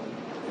them,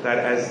 that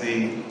as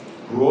the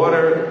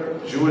broader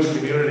Jewish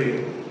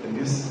community in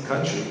this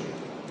country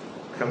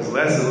becomes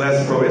less and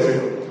less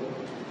pro-Israel,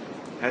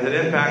 has an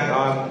impact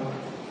on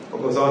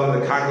what goes on in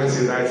the Congress of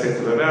the United States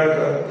of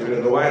America, even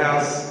in the White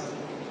House,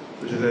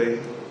 which is a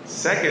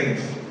second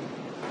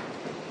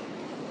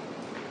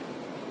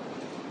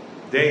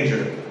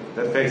danger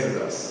that faces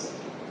us.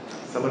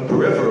 Somewhat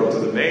peripheral to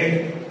the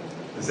main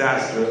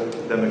disaster,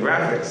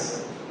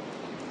 demographics,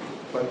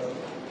 But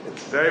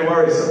it's very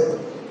worrisome.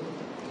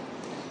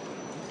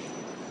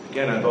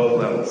 Again, on both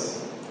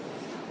levels.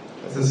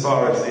 That's as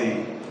far as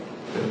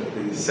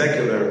the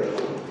secular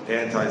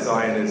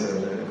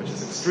anti-Zionism, which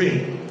is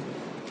extreme.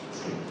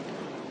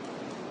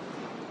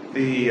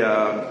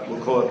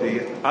 We'll call it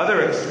the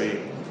other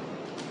extreme.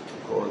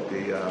 We'll call it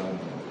the,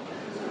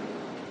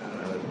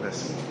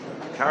 let's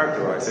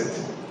characterize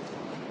it.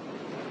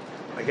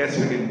 I guess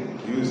we can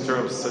use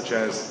terms such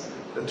as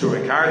the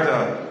Turei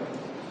Karta.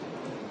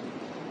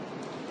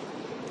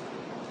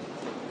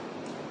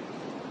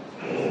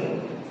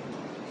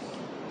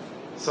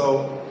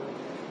 So,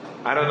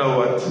 I don't know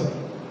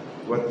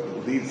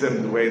what leads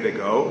them the way they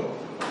go.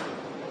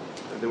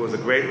 There was a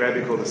great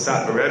Rebbe called the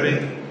Satmar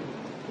Rebbe,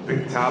 the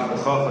big Talmid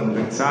Chacham,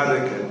 the big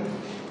Tzaddik, and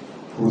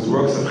whose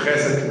works of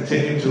Chesed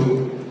continue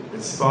to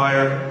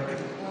inspire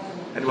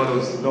anyone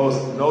who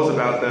knows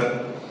about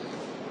them.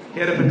 He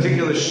had a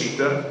particular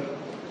shita.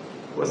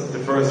 He wasn't the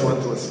first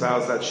one to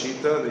espouse that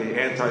shita,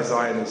 the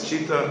anti-Zionist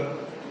shita.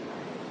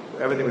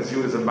 Everything was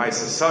viewed as a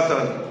Ma'aseh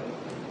Satan,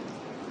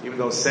 even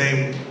those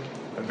same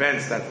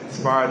events that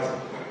inspired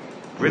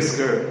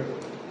Brisker,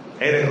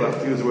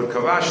 Einiglach, to use the word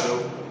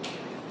Kavashnu,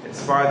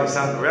 inspired the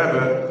Satmar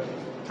Rebbe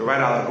to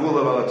write Al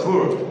Gula Al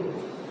Atur,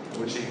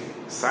 which he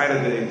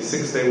cited the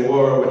 6-Day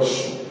War,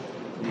 which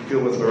he feel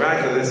was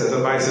miraculous, as a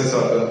Ma'aseh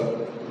Satan.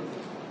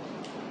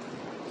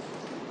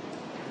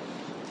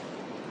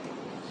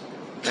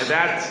 And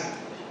that,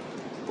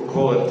 we'll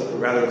call it a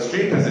rather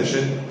extreme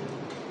position,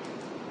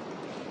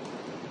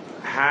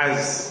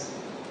 has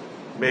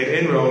made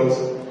inroads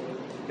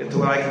into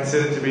what I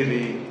consider to be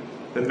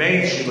the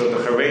mainstream of the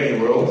Haredi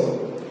world,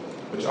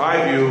 which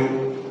I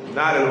view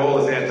not at all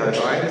as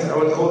anti-Zionist. I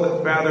would call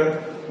it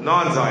rather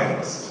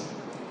non-Zionist.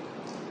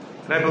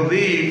 And I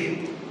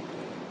believe,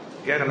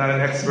 again, I'm not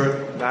an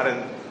expert, not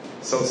in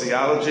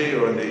sociology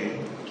or in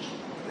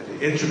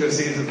the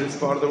intricacies of this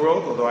part of the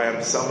world, although I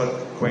am somewhat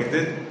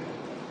acquainted.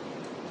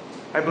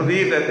 I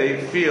believe that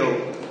they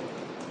feel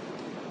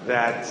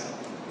that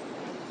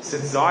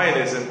since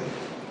Zionism,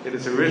 in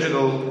its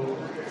original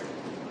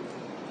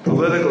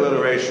political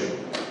iteration,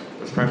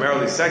 was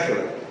primarily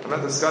secular. I'm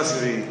not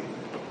discussing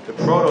the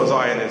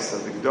proto-Zionists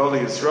of the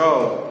Gedolei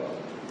Yisrael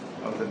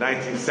of the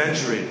 19th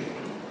century,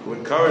 who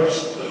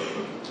encouraged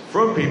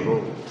frum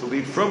people to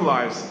lead frum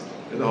lives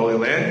in the Holy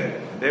Land.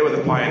 And they were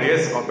the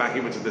pioneers, going back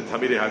even to the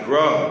Talmidei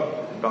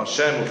Hagra and Baal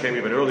Shem, who came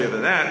even earlier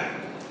than that.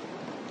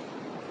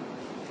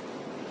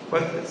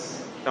 But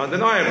it's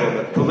undeniable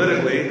that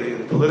politically,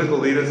 the political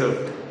leaders of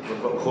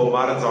what we call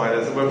modern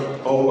Zionism were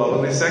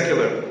overwhelmingly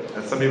secular,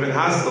 and some even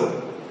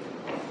hostile.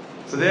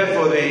 So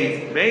therefore,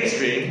 the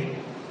mainstream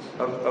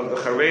of the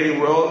Haredi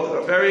world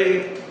are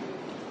very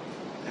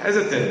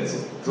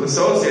hesitant to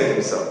associate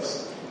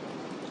themselves.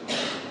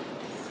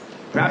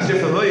 Perhaps you're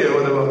familiar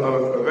with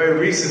a very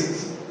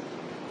recent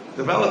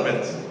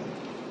development,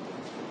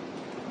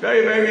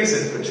 very, very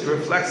recent, which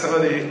reflects some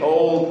of the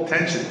old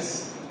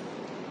tensions.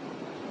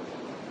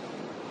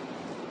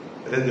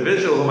 An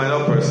individual whom I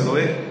know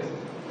personally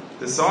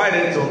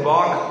decided to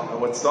embark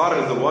on what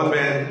started as a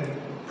one-man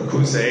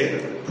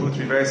crusade, that proved to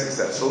be very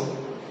successful,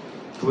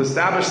 to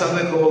establish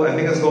something called, I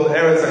think it's called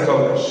Eretz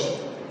HaKodesh.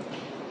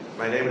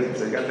 My name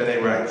is, I got the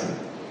name right.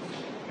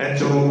 And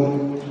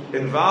to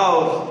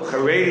involve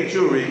Haredi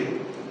Jewry,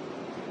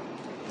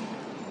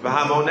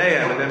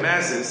 Bahamoneim, and their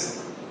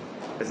masses,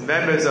 as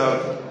members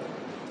of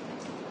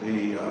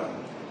the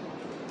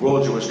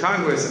World Jewish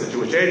Congress and the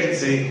Jewish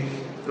Agency,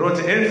 in order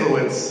to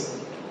influence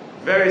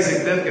very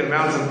significant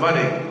amounts of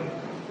money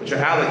which are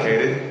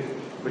allocated,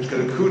 which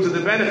could accrue to the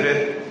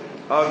benefit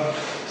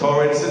of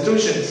Torah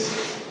institutions.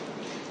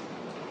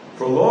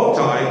 For a long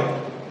time,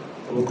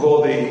 what we'll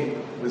call the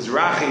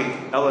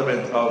Mizrahi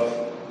element of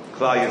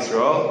Klal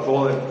Yisrael,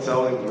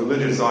 calling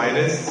religious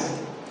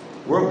Zionists,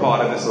 were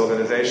part of this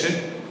organization,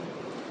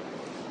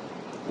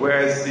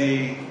 whereas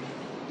the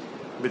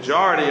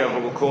majority of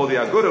what we'll call the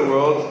Aguda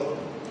world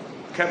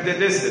kept their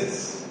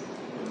distance.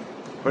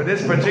 But in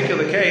this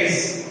particular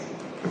case,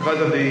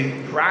 because of the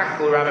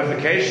practical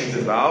ramifications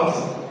involved,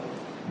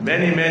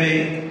 many,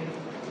 many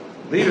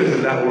leaders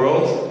in that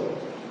world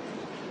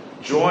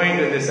joined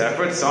in this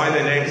effort, signed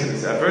their names to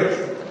this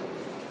effort,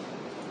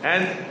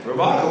 and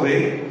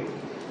remarkably,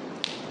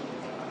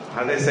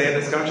 how they say in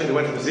this country, they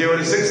went from 0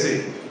 to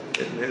 60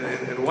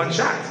 in one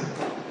shot.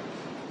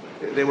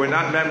 They were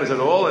not members at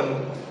all,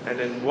 and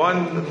in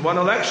one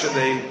election,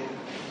 they,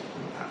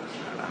 I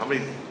don't know how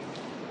many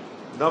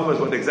numbers,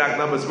 what the exact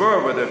numbers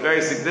were, but a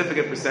very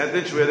significant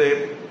percentage where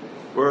they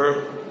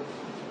were,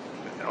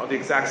 the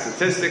exact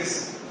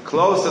statistics,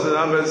 close to the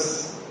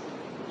numbers,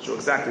 not sure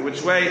exactly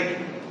which way,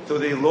 to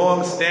the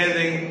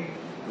long-standing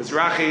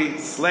Mizrahi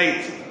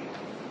slate,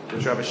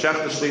 which Rabbi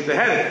Shechter Shlita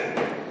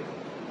headed.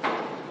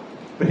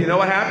 But you know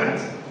what happened?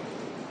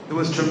 There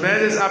was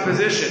tremendous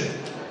opposition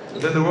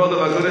within the world of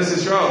Agudas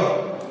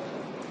Yisrael.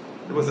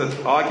 There was an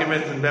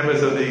argument in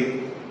members of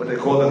what they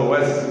call the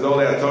Moetzes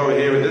Gedolei HaTorah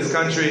here in this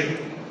country,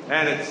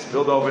 and it's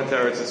spilled over into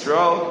Eretz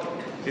Yisrael,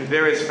 in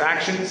various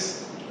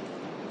factions.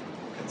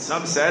 And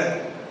some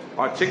said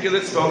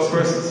articulate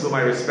spokespersons whom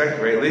I respect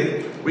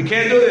greatly. We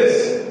can't do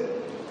this.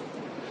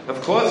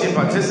 Of course, you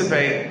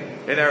participate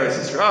in Eretz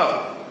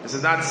Yisrael. This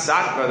is not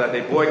Satmar that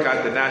they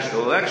boycott the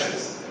national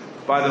elections.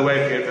 By the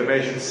way, for your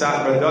information,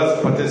 Satmar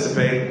does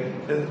participate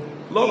in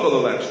local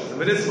elections, the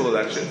municipal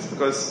elections,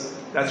 because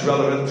that's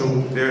relevant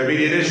to their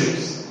immediate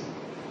issues.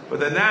 But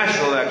the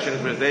national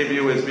elections, which they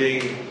view as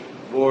being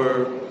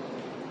more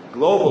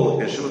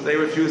global issues, they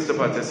refuse to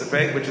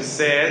participate, which is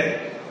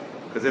sad,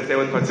 because if they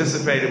would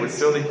participate, it would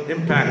certainly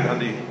impact on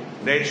the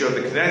nature of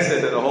the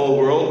Knesset and the whole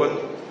world,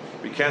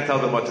 but we can't tell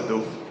them what to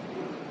do.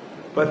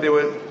 But there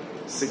were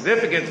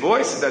significant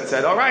voices that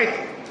said, all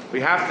right,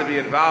 we have to be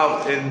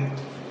involved in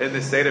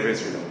the state of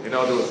Israel.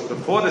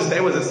 Before the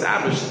state was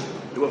established,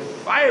 there were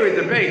fiery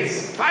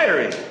debates,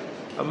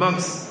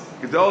 amongst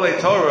Gedolei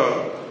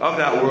Torah of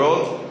that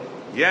world,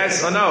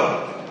 yes or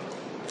no.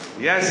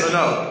 Yes or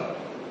no.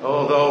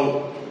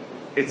 Although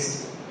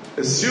it's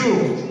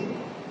assumed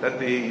that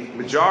the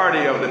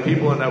majority of the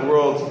people in that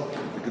world,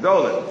 the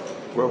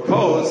Gedolei, were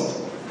opposed.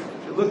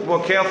 If you look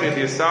more carefully at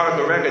the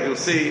historical record, you'll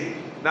see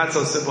not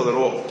so simple at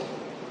all.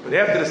 But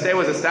after the state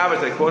was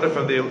established, I quoted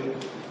from the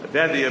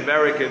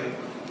American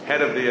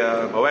head of the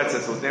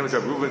Moetzes, whose name is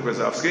Rav Reuven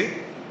Grozovsky,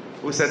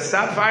 who said,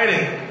 stop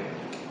fighting.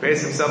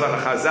 Based himself on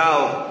a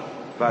Chazal,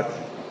 but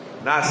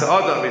Nasa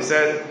Adam, he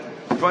said,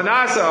 for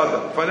Nasa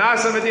Adam, for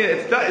Nasa Medina,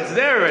 it's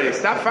there already.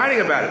 Stop fighting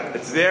about it.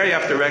 It's there, you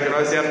have to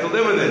recognize, you have to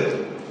live with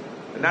it.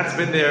 And that's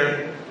been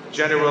their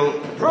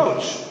general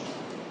approach,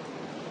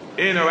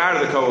 in or out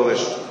of the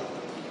coalition.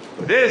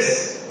 But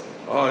this,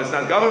 it's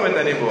not government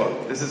anymore.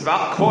 This is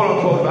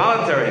quote-unquote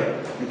voluntary.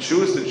 You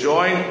choose to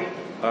join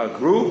a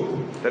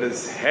group that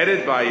is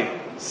headed by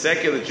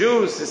secular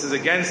Jews. This is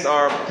against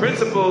our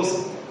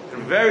principles,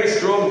 and very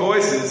strong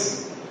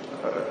voices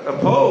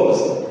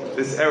oppose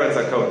this Eretz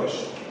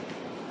HaKodesh.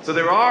 So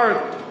there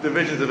are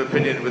divisions of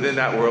opinion within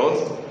that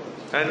world,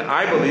 and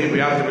I believe we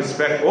have to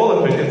respect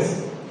all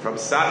opinions, from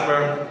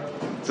Satmar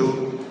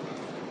to,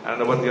 I don't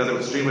know what the other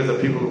extreme is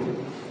of people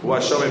who are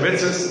Shomei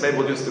Mitzvahs. Maybe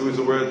we'll just use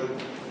the word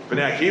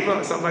Bnei Akiva,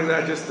 or something like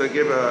that, just to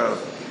give a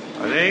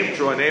name,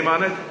 draw a name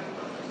on it.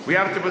 We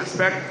have to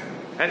respect,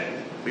 and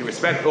we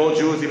respect all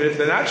Jews, even if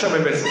they're not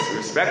Shomei Mitzvahs. We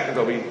respect them,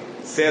 though we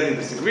sadly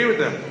disagree with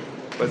them.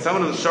 But some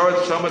of the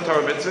Shomei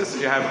Torah Mitzvahs,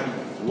 you have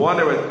one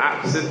that with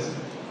opposite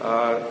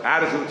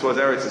attitude towards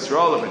Eretz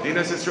Yisrael or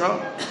Medina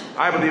Yisrael.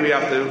 I believe we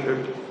have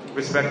to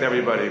respect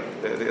everybody.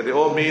 They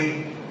all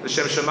mean the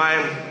Shem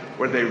Shemayim,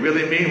 what they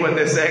really mean what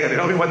they're saying, and they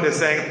don't mean what they're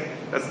saying.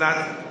 That's not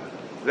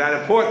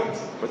that important.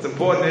 What's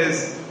important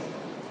is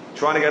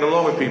trying to get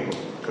along with people,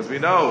 because we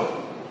know,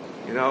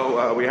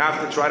 we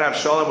have to try to have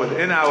shalom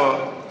within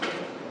our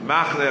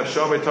machne of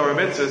Shomei Torah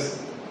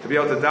Mitzvahs to be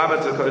able to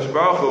daven to Kodesh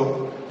Baruch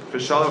Hu for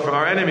shalom from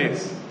our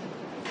enemies.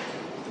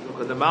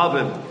 Look at the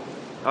Malbim,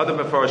 other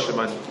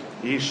Mefarshim,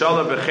 Yehi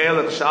Shalom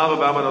B'Chelek Shalva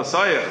B'Aman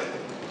Osayach.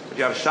 If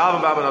you have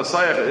Shalva B'Aman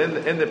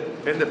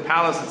Osayach in the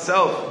palace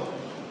itself,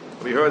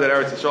 we heard that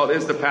Eretz Yisrael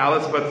is the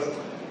palace, but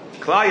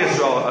Klal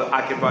Yisrael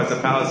occupies the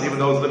palace, even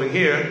those living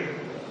here.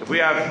 If we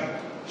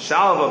have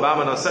Shalva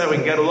B'Aman Osayach, we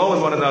can get along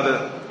with one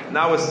another,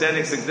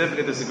 notwithstanding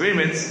significant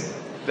disagreements.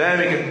 Then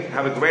we can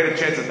have a greater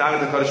chance of davening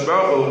to Kodesh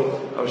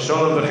Baruch Hu of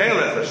Shalom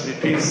B'Chelek. There should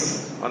be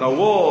peace on our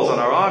walls, on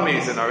our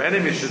armies, and our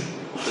enemies should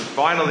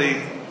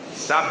finally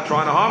stop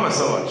trying to harm us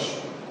so much.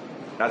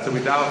 That's what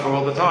we daven for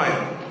all the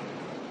time.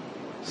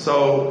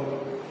 So,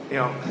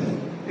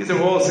 these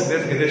are all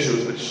significant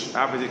issues which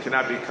obviously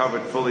cannot be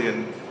covered fully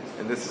in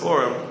this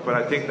forum, but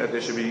I think that they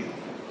should be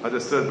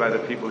understood by the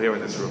people here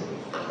in this room.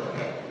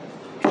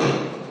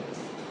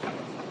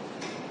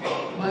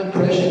 My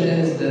impression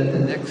is that the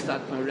next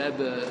Satmar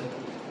Rebbe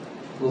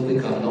will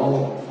become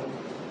normal.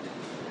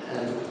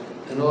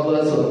 And all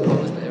those who are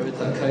opposed to Eretz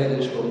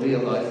HaKodesh will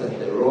realize that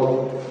they're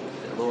wrong.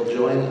 They'll all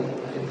join it.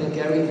 I think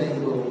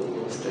everything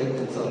will straighten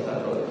itself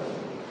out.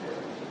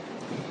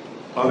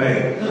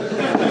 Amen.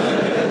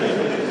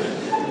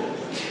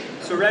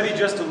 So Rebbe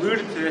just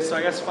alluded to this, so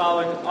I guess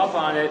following up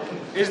on it,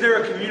 is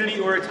there a community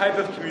or a type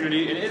of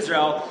community in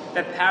Israel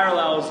that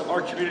parallels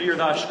our community or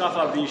the Hashkafa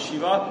of the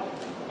yeshiva?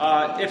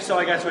 If so,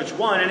 I guess which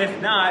one? And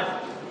if not,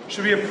 how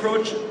should we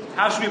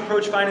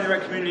approach finding the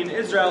right community in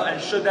Israel,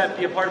 and should that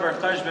be a part of our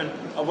cheshbon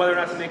of whether or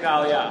not to make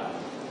Aliyah?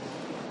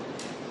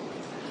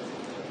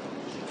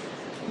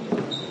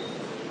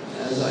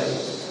 As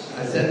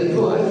I said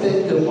before, I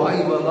think the YU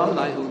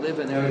alumni who live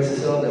in Eretz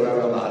Yisrael, there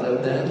are a lot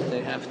of them.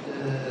 They have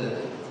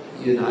to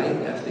unite,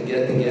 have to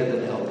get together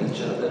and help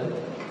each other.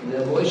 And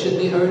their voice should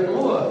be heard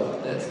more.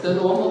 That's the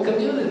normal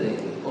community.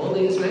 All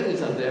the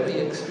Israelis are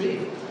very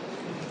extreme,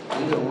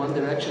 either one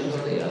direction or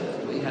the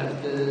other. We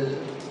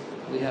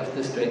have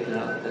to straighten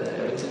out the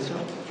Eretz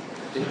Yisrael.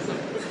 I think so.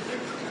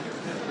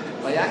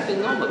 By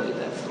acting normally,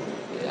 that's all.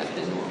 By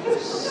acting normally.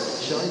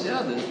 Showing the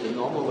others the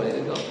normal way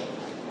to go.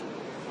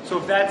 So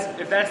if that's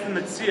the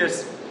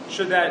Metzias,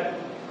 should that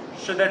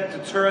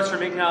deter us from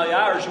making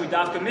Aliyah, or should we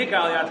dafka make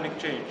Aliyah to make a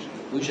change?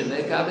 We should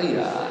make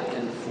Aliyah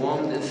and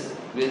form this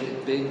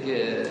big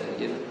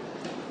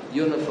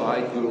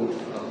unified group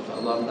of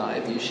alumni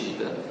of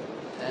Yeshiva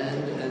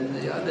And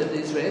the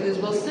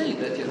Israelis will see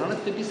that you don't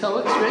have to be so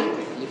extreme.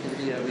 You can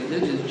be a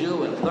religious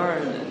Jew and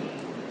learn and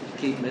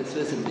keep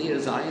mitzvahs and be a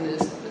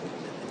Zionist.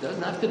 It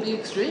doesn't have to be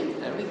extreme.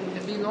 Everything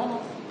can be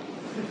normal.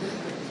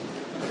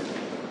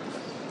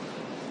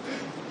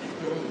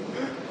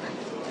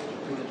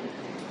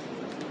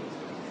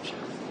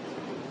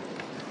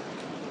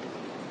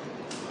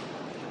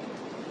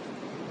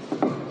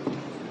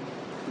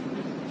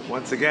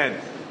 Once again,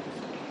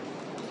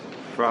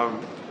 from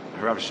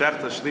Rav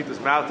Shechter Shlita's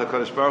mouth to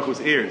Kodesh Baruch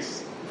Hu's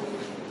ears.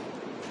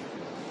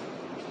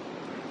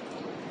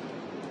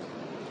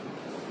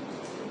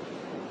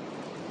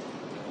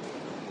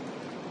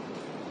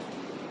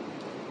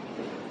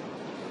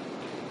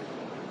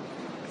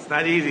 It's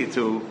not easy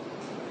to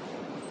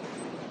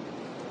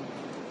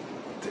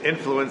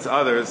influence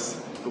others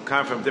who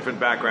come from different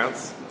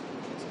backgrounds.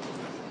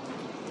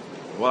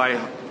 While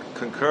I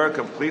concur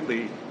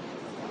completely,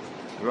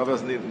 the Rav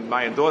doesn't need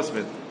my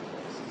endorsement,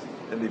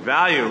 and the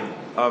value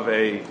of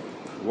a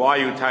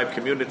YU type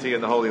community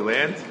in the Holy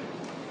Land.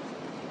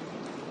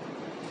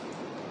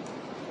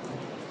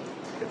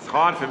 It's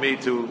hard for me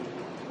to,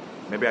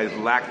 maybe I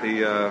lack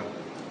the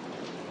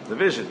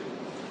vision.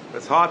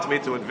 It's hard for me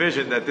to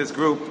envision that this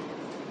group,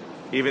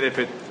 even if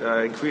it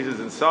increases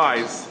in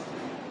size,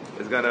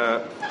 is going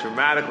to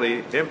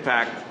dramatically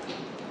impact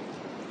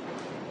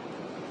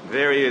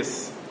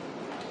various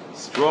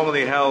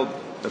strongly held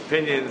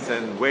opinions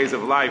and ways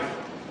of life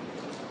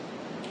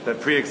that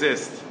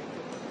pre-exist.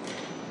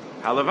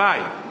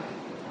 Halavai.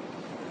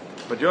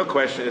 But your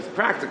question is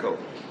practical.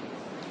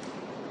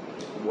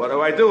 What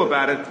do I do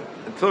about it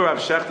until Rav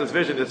Shechter's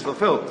vision is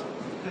fulfilled?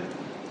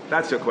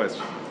 That's your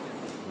question.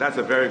 That's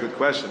a very good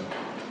question,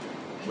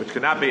 which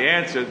cannot be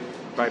answered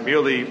by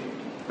merely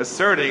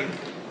asserting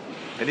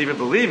and even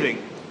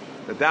believing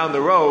that down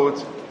the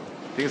road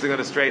things are going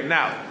to straighten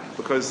out,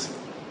 because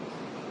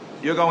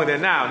you're going there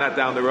now, not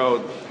down the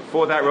road.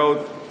 Before that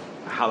road,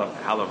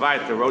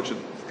 Halavai, the road should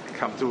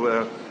come to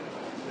the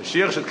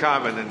Mashiach should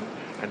come, and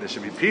there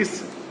should be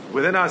peace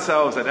within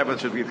ourselves, and everyone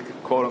should be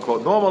quote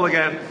unquote normal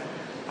again.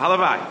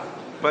 Halavai.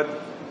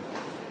 But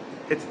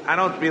I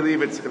don't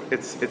believe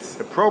it's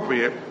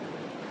appropriate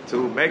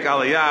to make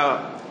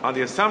Aliyah on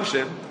the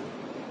assumption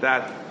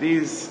that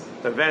these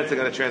events are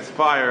going to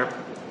transpire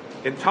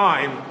in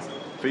time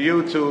for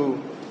you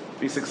to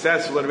be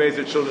successful and raise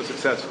your children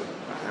successfully.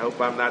 I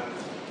hope I'm not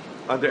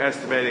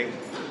underestimating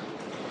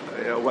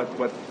what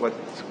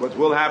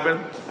will happen.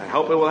 I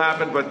hope it will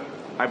happen, but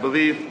I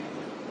believe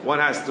one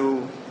has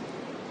to.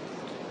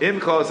 It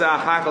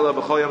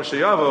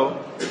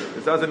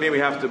doesn't mean we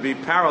have to be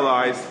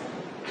paralyzed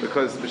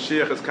because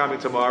Mashiach is coming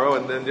tomorrow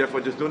and then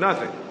therefore just do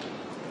nothing.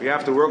 We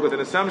have to work with an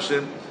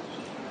assumption.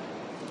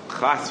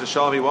 Chas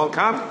v'shalom, he won't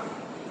come.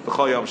 That's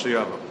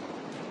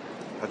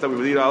how we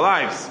lead our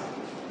lives.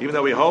 Even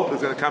though we hope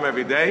it's going to come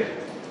every day,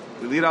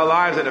 we lead our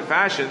lives in a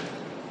fashion.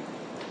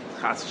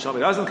 Chas v'shalom, he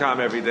doesn't come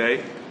every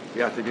day.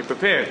 We have to be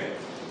prepared.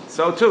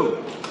 So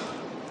too,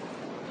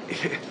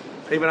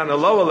 even on the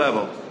lower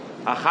level,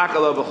 what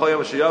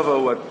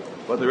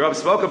the Rav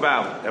spoke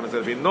about, everyone's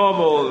going to be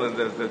normal, and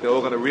they're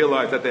all going to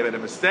realize that they made a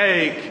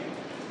mistake,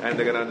 and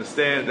they're going to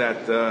understand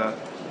that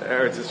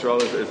Eretz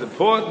Yisrael is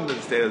important,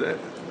 and stay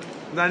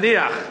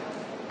naniach.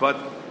 But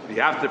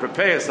you have to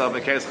prepare yourself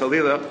in case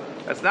Chalila,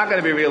 that's not going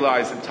to be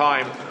realized in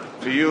time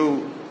for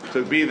you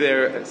to be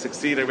there and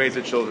succeed and raise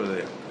your children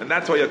there. And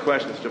that's why your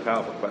question is such a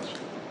powerful question,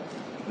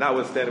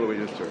 notwithstanding what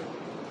we just heard.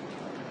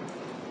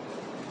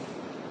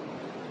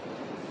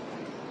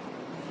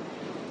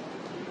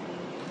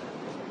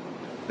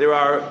 There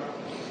are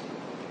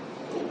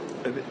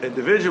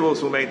individuals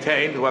who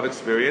maintain, who have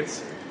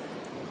experience,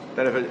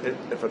 that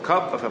if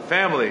a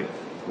family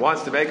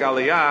wants to make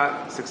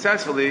Aliyah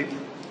successfully,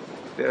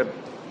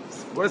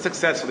 what does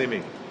successfully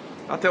mean?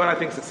 I'll tell you what I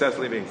think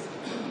successfully means.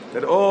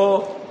 That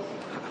all,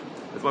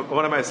 as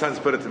one of my sons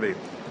put it to me,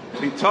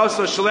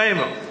 Bitoso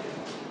Shlema,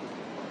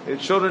 your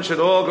children should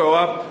all grow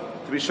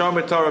up to be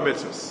Shomer Torah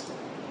mitzvahs.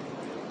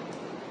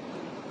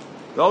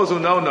 Those who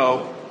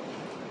know,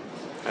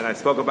 and I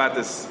spoke about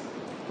this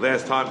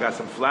last time, got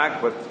some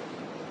flack, but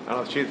I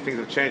don't know if things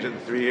have changed in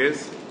 3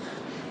 years,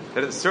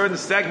 that in certain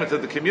segments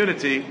of the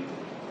community,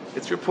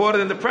 it's reported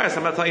in the press,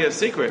 I'm not telling you a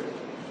secret,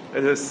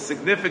 there's a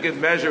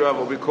significant measure of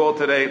what we call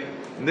today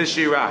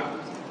nishira,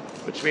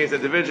 which means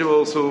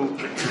individuals who,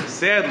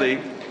 sadly,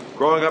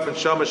 growing up in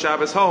Shomer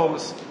Shabbos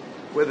homes,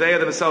 where they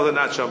themselves are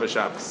not Shomer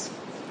Shabbos.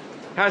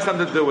 It has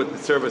something to do with the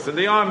service in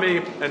the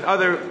army and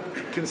other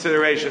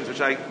considerations,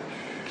 which I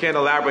can't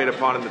elaborate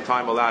upon in the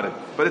time allotted.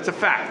 But it's a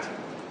fact.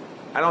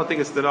 I don't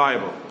think it's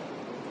deniable.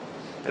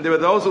 And there are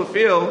those who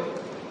feel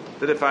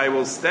that if I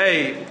will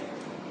stay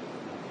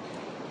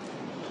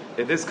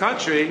in this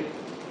country,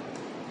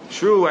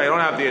 true, I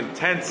don't have the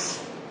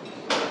intense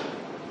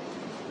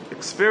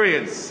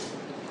experience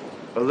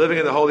of living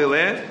in the Holy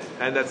Land,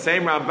 and that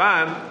same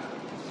Ramban,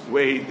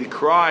 where he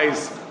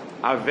decries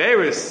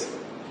Averis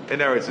in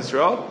Eretz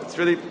Yisrael, it's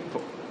really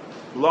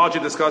largely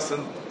discussed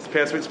in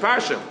past week's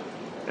parsha.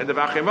 And the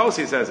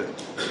Vachimosi says it.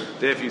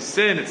 That if you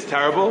sin, it's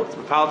terrible. It's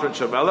Mepal from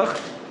Shomelech.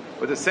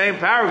 With the same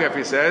paragraph,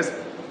 he says,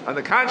 on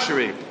the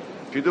contrary,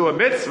 if you do a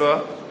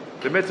mitzvah,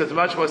 the mitzvah is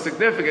much more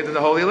significant in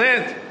the Holy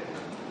Land.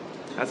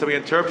 That's how he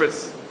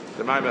interprets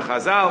the Maimon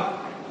Chazal,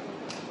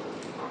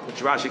 which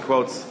Rashi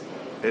quotes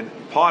in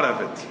part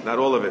of it, not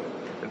all of it,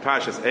 in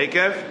Parshas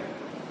Eikev,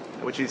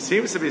 which he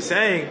seems to be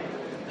saying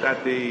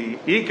that the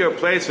Iker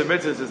place for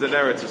mitzvahs is in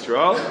Eretz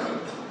Yisrael,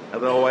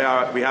 although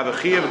we have a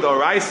Chiyuv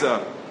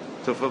D'Oraisa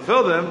to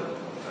fulfill them.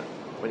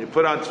 When you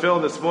put on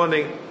tefillin this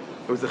morning,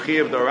 it was a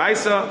Chiyuv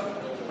D'Oraisa.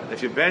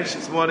 If you bench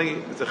this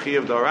morning, it's a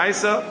Chiyuv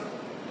D'Oraisa.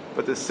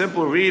 But the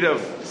simple read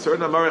of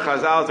certain Amarei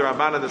Chazal, the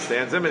Ramban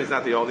understands him, and he's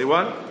not the only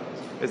one,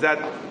 is that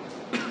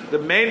the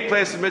main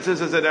place of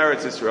mitzvahs is in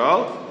Eretz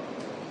Yisrael,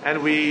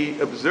 and we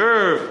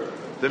observe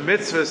the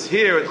mitzvahs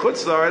here in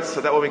Chutz La'aretz,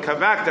 so that when we come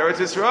back to Eretz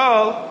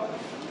Yisrael,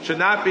 should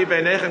not be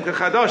Beinechem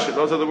Kechadoshim.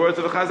 Those are the words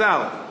of the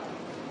Chazal.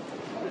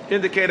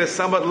 Indicate a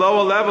somewhat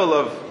lower level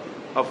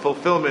of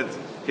fulfillment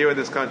here in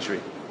this country,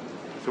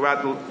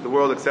 throughout the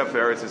world except for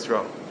Eretz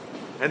Yisrael.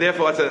 And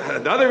therefore, that's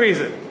another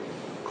reason.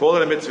 Call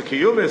it a mitzvah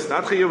kiyumis,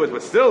 not chiyumis,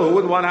 but still, who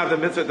wouldn't want to have the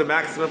mitzvah at the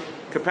maximum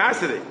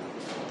capacity?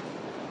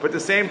 But at the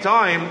same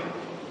time,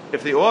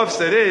 if the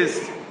offset is,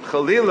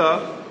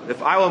 Chalila,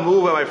 if I will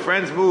move where my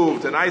friends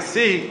moved, and I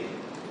see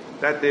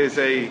that there's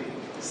a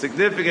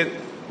significant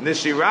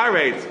nishira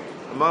rate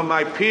among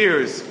my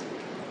peers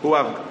who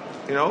have,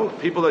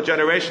 people a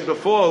generation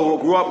before who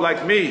grew up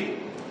like me,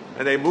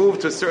 and they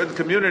moved to certain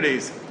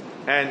communities,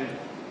 and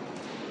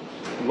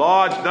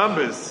large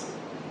numbers,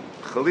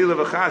 Chalila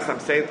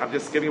v'chas, I'm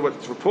just giving you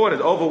what's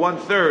reported, over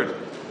 1/3,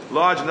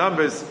 large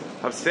numbers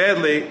have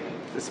sadly,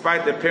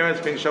 despite their parents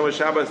being Shomer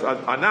Shabbos,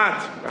 are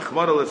not,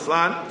 Rachmana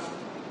litzlan.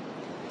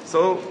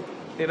 So,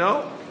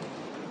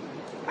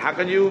 how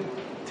can you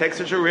take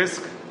such a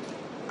risk?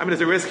 I mean,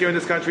 there's a risk here in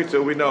this country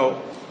too, we know,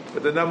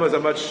 but the numbers are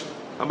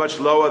much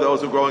lower,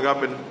 those who are growing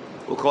up in,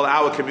 we'll call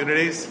our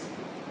communities.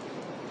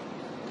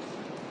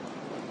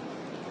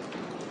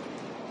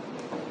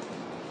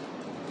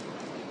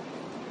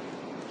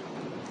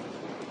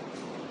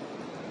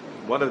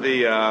 One of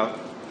the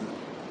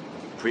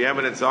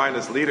preeminent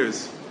Zionist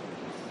leaders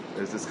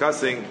is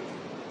discussing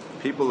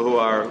people who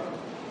are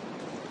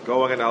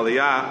going in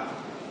Aliyah.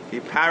 He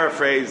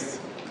paraphrased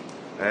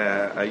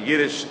a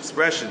Yiddish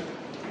expression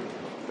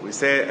that we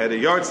say at a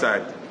yard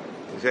site.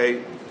 We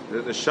say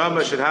the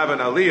neshama should have an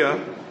Aliyah,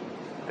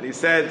 and he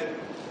said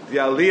the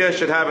Aliyah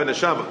should have a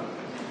neshama.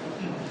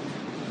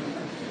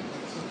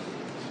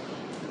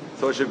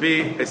 So it should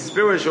be a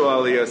spiritual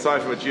Aliyah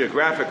aside from a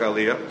geographic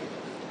Aliyah.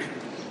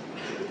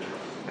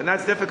 And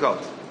that's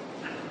difficult.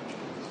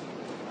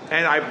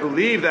 And I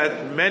believe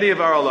that many of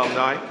our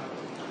alumni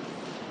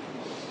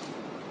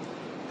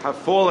have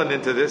fallen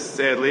into this,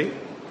 sadly.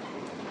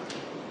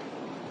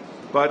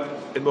 But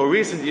in more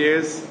recent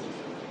years,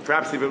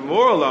 perhaps even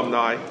more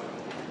alumni,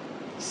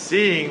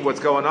 seeing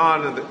what's going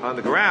on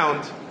the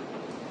ground,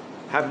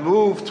 have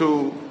moved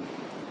to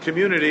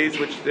communities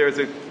which there's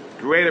a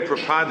greater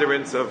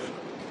preponderance of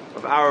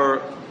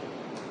our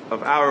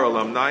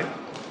alumni,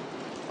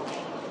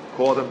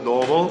 call them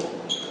normal,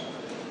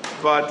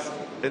 but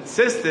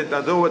insistent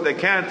on doing what they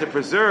can to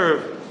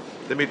preserve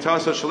the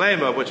Mitaso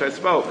Shalema, which I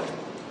spoke.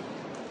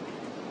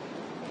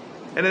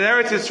 And in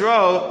Eretz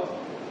Yisrael,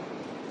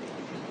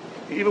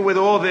 even with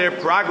all their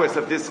progress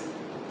of this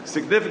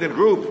significant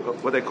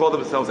group, what they call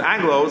themselves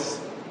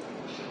Anglos,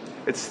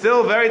 it's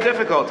still very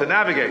difficult to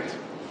navigate.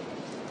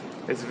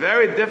 It's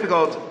very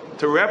difficult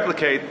to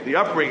replicate the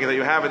upbringing that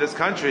you have in this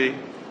country,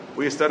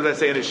 where you study, let's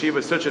say, in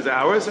yeshivas such as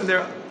ours, and there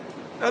are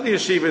other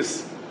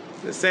yeshivas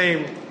the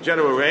same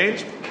general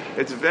range.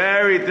 It's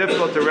very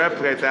difficult to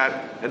replicate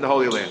that in the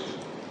Holy Land.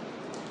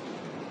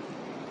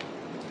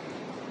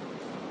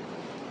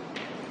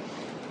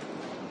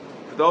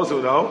 For those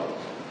who know,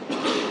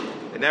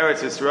 in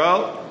Eretz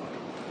Yisrael,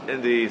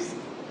 in the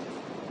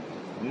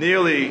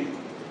nearly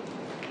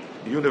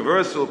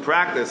universal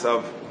practice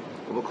of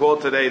what we'll call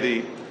today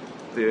the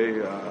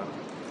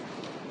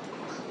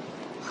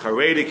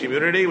Haredi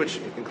community, which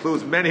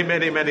includes many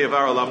of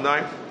our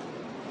alumni,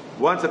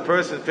 once a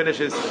boy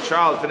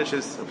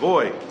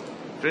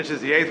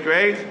finishes the 8th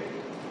grade,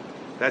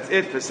 that's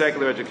it for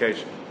secular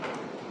education.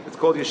 It's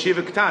called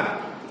Yeshiva Ketana.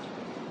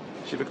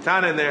 Yeshiva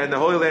Ketana in the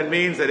Holy Land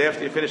means that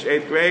after you finish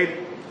 8th grade,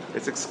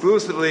 it's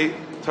exclusively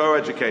Torah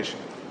education.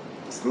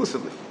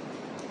 Exclusively.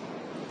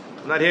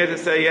 I'm not here to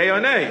say yay or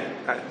nay.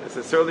 It's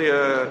certainly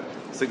a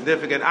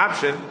significant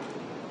option.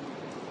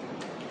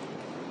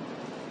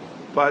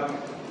 But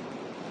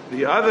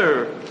the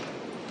other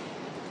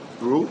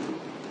group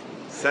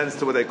sends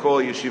to what they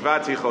call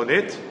Yeshiva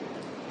Tichonit,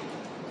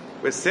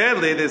 where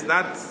sadly there's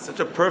not such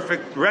a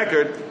perfect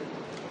record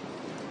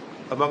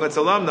among its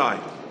alumni.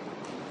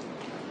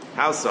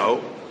 How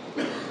so?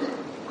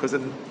 Because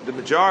in the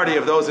majority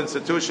of those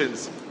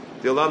institutions,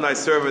 the alumni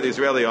serve in the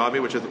Israeli army,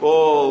 which is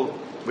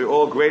we're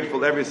all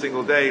grateful every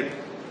single day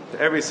to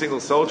every single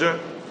soldier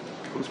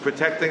who's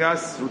protecting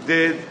us, who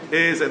did,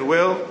 is, and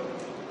will.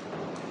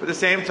 But at the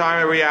same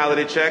time, a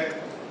reality check,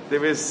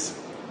 there is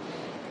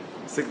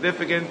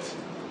significant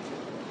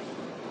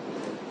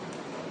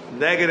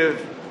negative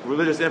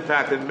religious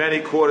impact in many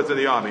quarters of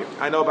the army.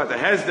 I know about the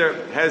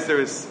Hesder. Hesder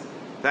is,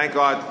 thank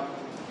God,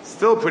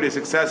 still pretty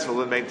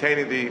successful in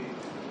maintaining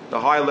the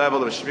high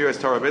level of Shmiras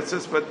Torah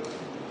mitzvahs, but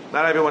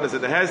not everyone is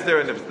in the Hesder,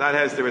 and if it's not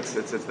Hesder,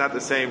 it's not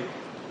the same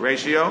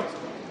ratio.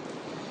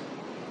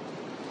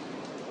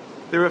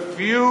 There are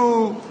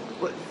few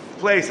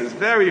places,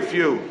 very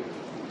few,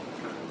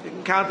 you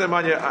can count them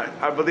on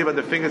I believe on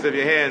the fingers of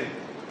your hand,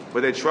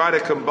 where they try to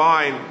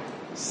combine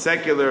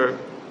secular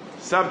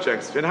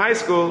subjects in high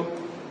school,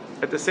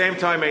 at the same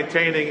time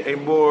maintaining a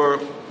more,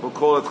 we'll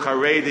call it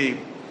Haredi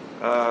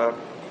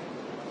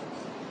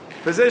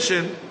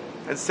position,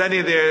 and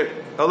sending their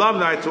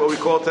alumni to what we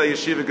call today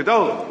Yeshiva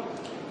Gedola.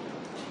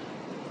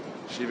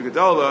 Yeshiva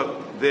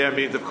Gedola there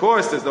means, of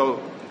course, there's no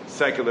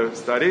secular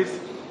studies,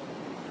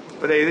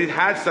 but they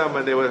had some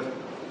when they were,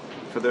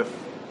 for the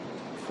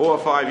 4 or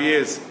 5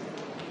 years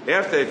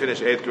after they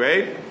finished 8th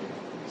grade,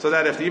 so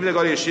that if even they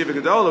go to Yeshiva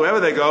Gedola, wherever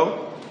they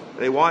go,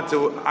 they want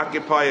to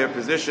occupy a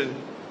position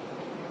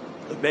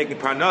of making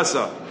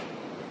parnasa,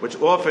 which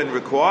often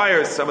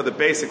requires some of the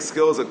basic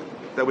skills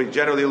that we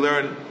generally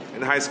learn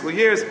in high school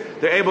years,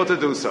 they're able to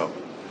do so.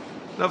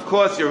 And of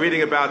course, you're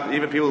reading about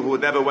even people who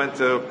never went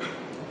to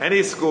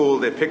any school,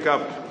 they pick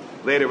up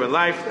later in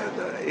life.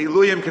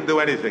 Iluyim can do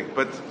anything,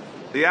 but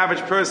the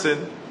average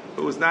person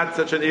who is not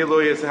such an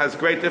Iluy has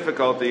great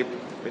difficulty.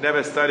 We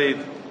never studied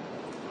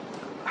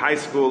high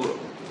school,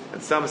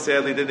 and some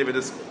sadly didn't even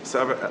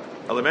discover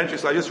elementary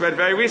school. I just read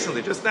very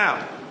recently, just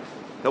now,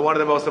 that one of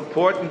the most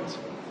important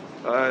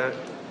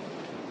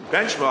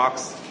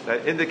benchmarks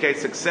that indicate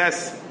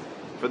success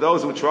for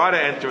those who try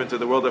to enter into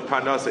the world of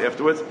Parnasa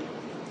afterwards,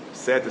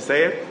 sad to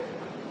say it,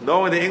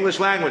 knowing the English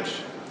language.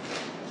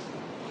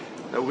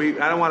 Now I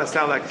don't want to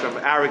sound like some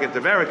arrogant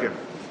American,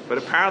 but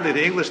apparently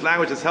the English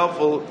language is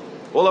helpful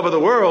all over the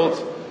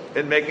world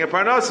in making a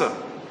Parnasa.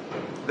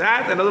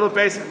 That and a little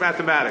basic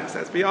mathematics.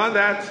 That's beyond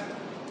that.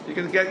 You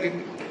can get,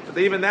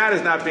 even that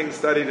is not being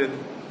studied in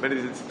many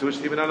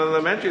institutions, even on an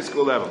elementary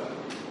school level,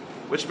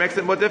 which makes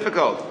it more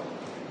difficult.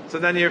 So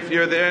then if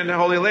you're there in the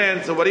Holy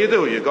Land, so what do?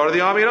 You go to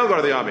the army, you don't go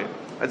to the army.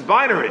 It's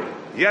binary,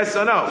 yes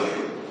or no.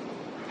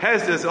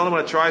 Hesder is the only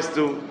one that tries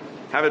to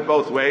have it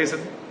both ways,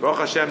 and Baruch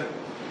Hashem,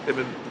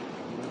 there's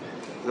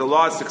a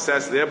large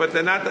success there, but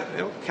they're not,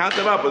 count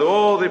them up with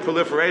all the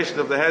proliferation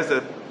of the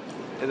Hesder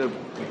in the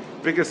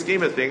bigger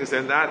scheme of things,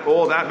 they're not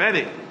all that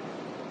many.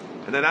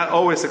 And they're not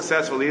always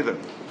successful either.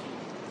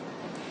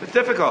 It's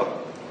difficult.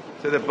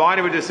 So the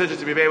binary decision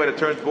to be made when a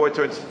boy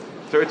turns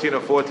 13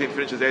 or 14,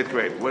 finishes 8th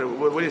grade. What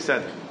do you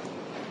send?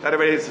 That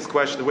already is this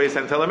question, the way you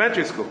send to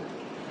elementary school.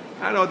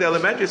 I don't know, the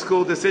elementary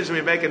school decisions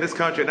we make in this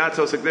country are not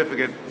so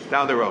significant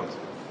down the road.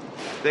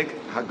 I think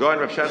Hagar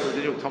and Rav Shetler,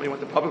 did you tell me you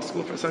went to public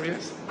school for some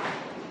years?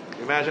 Can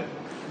you imagine?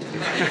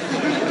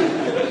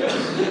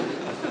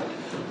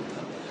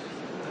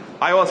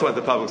 I also went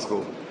to public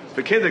school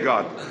for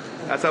kindergarten.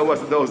 That's how it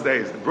was in those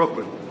days in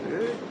Brooklyn.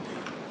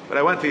 But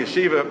I went to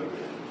yeshiva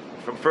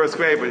from 1st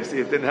grade, but you see,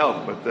 it didn't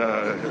help. But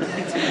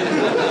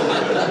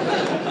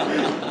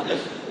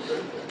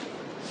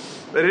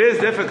but it is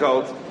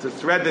difficult to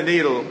thread the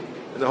needle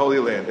in the Holy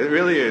Land. It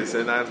really is,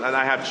 and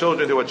I have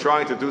children who are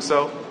trying to do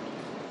so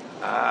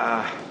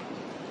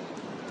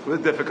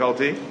with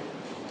difficulty.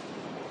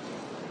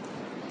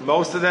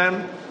 Most of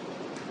them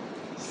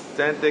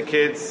sent their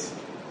kids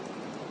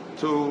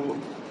to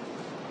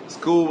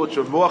school which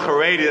were more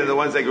Haredi than the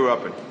ones they grew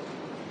up in.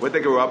 What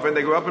they grew up in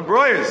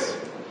Breuers.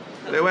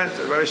 They went,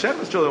 Rabbi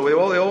Shepard's children, they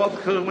all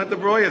went to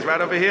Breuers right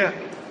over here.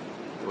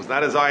 It was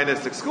not a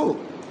Zionistic school,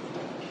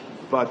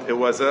 but it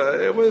was,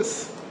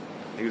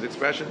 he used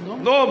expression,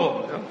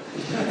 normal.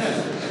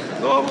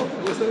 Normal.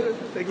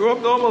 They grew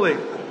up normally.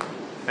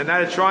 And now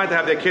they're trying to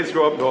have their kids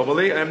grow up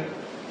normally, and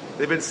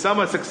they've been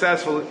somewhat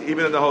successful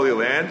even in the Holy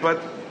Land,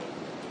 but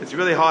it's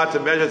really hard to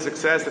measure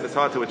success and it's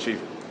hard to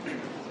achieve.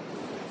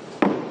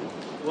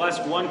 We'll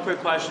ask one quick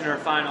question in our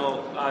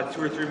final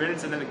 2 or 3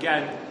 minutes, and then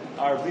again,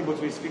 our lead will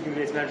be speaking to the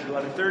base manager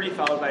at 11:30,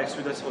 followed by a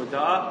Sudas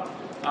Hodah.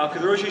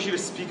 Could the Rosh Yeshiva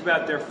speak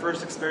about their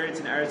first experience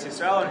in Eretz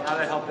Yisrael and how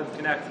that helped them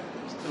connect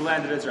to the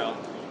land of Israel?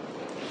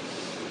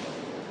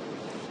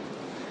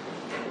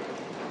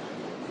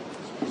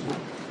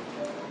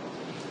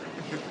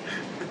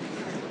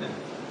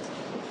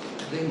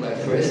 I think my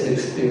first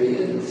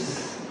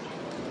experience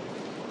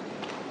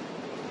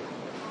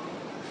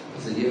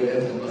was a year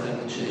after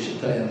Mohammed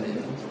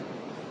Sheshetayim.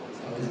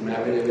 I was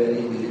married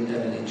already, we didn't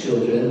have any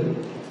children,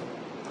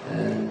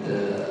 and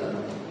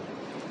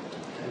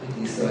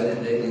we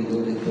started making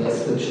moving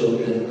class for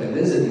children by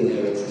visiting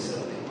Eretz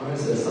Yisrael. Mara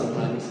says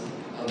sometimes,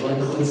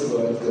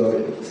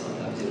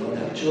 sometimes you don't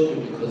have children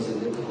because you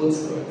live in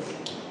Chutzlard.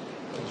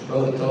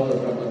 But told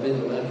of Rabbi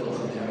Avinu Lechol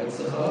from Eretz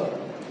Yisrael,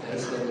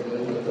 that's going to go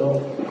to the door.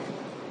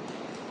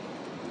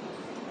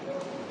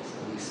 So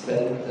we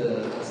spent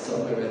a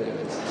summer in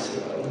Eretz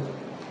Yisrael.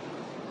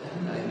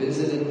 And I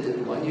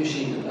visited one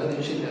yeshiva, another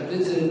yeshiva. I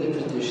visited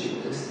different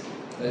yeshivas,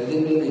 but I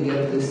didn't really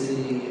get to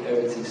see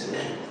Eretz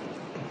Yisrael.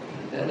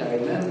 Then I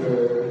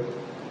remember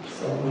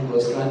someone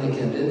was trying to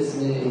convince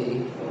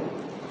me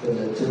for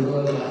the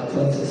Tunur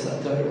Ha'atzah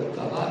Satar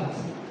Talat.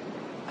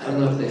 I don't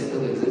know if they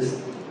still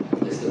exist.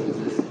 They still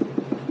exist.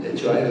 They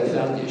tried to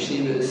found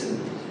yeshivas in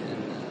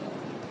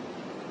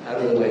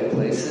out-of-the-way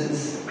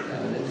places,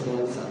 have an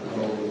influence on the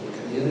whole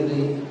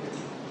community.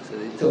 So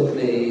they took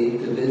me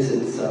to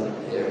visit some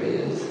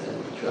areas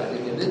and tried to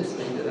convince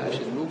me that I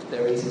should move to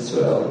Eretz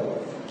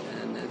Yisrael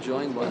and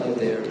join one of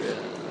their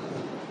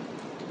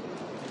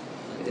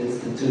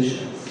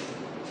institutions.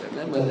 I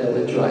remember they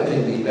were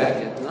driving me back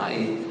at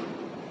night.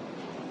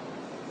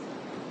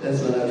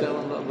 That's when I fell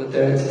in love with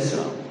Eretz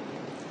Yisrael.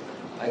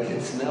 I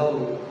could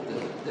smell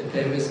the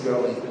berries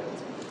growing,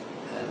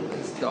 and it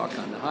was dark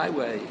on the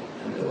highway,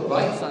 and there were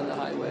lights on the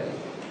highway.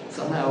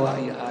 Somehow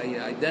I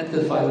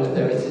identified with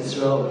Eretz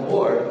Yisrael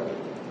more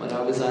when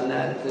I was on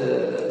that,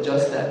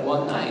 just that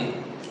one night,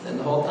 than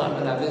the whole time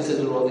when I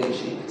visited all the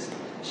yeshivas.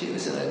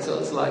 So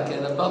it's like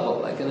in a bubble,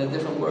 like in a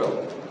different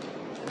world.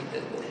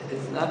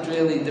 It's not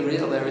really the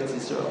real Eretz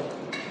Yisrael.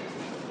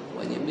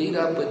 When you meet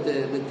up with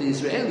the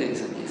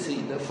Israelis and you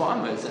see the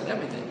farmers and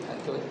everything, I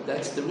thought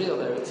that's the real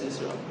Eretz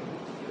Yisrael.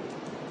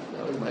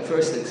 That was my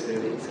first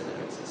experience in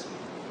Eretz Yisrael.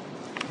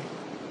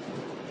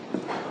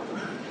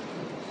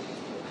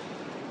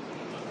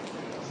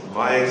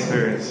 My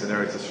experience in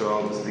Eretz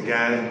Yisrael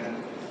began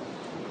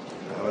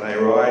when I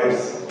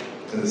arrived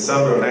in the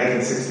summer of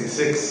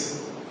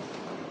 1966.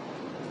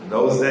 In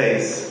those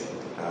days,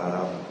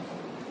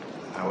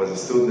 I was a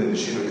student in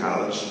Yeshiva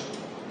College.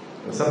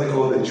 There was something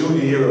called the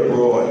Junior Year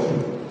Abroad.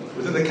 It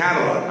was in the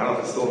catalog. I don't know if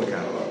it's still in the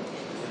catalog.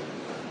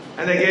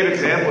 And they gave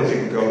examples.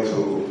 You could go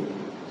to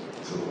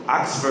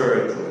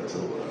Oxford, to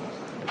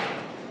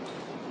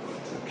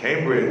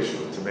Cambridge,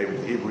 to maybe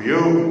the Hebrew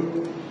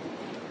U.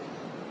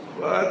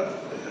 But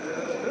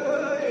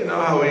you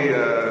know how we...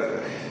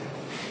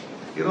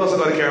 you can also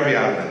go to Kerem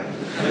Yavneh.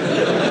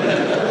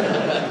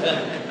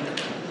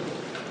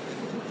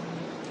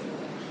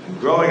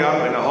 Growing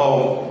up in a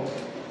home,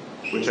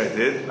 which I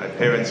did, my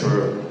parents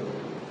were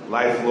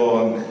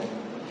lifelong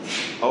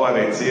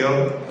Ohavei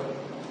Tzion.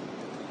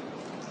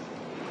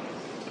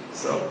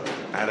 So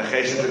I had a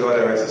chesed to go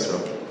to Eretz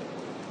Yisrael.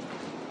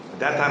 At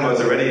that time I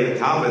was already in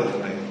Talmud in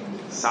my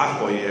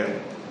sophomore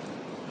year,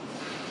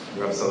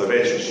 Rav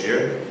Soloveitchik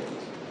year,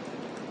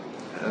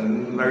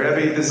 and my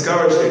Rebbe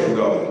discouraged me from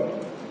going.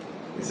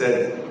 He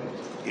said,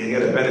 "You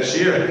get a better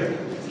shir."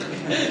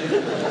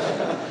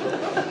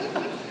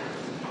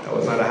 That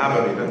was not a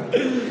habit either.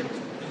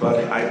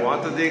 But I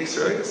wanted the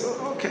experience, so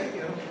okay,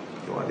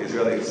 you want the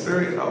Israeli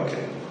experience?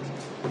 Okay.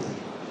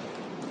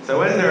 So I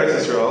went to Eretz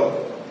Yisrael.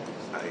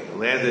 I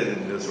landed,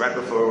 and it was right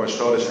before Rosh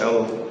Chodesh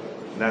El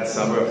in that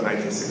summer of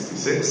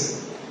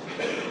 1966.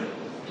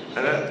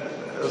 And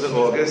it was in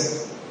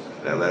August.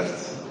 And I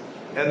left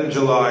end of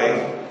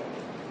July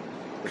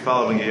the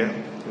following year.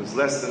 It was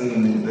less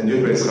than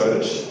Yud Beis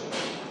Chodesh.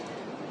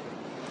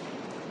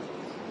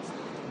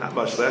 Not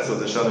much less. It was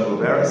the Shana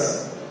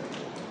B'Beres.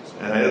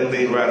 And I didn't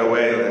leave right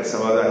away like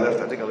some other. I left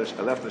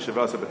the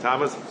Shavas of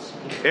B'Tammuz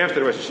after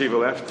the Rosh Hashiva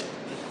left.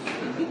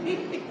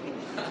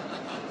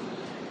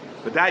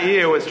 But that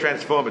year was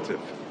transformative.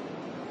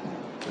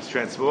 It was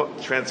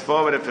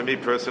transformative for me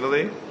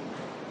personally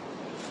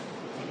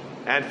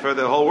and for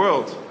the whole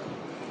world.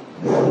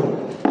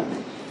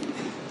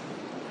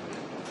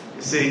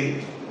 You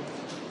see,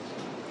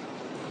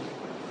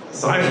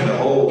 aside from the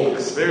whole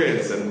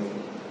experience, and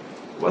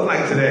it wasn't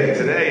like today.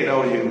 Today,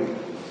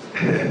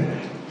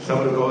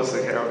 someone who goes to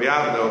Kerem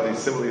Yavneh, these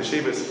similar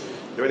yeshivas,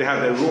 they already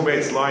have their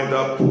roommates lined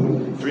up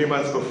 3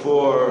 months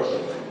before,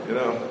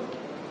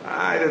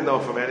 I didn't know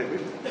from any.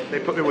 They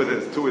put me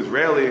with two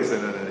Israelis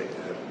and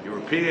a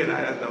European. I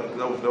had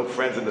no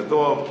friends in the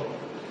dorm.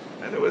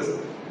 And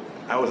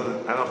I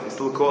don't know if they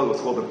still call it, it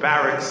was called the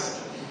barracks,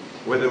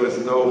 where there was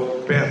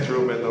no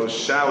bathroom and no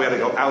shower. We had to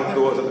go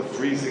outdoors in the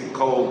freezing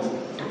cold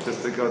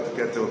just to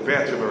get to a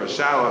bathroom or a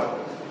shower.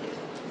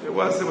 It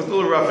was a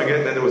little roughing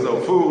it, and there was no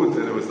food,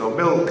 and there was no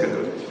milk, and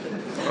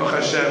Baruch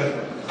Hashem.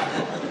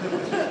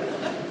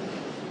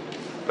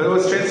 But it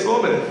was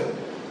transformative.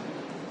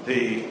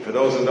 For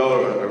those who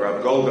know,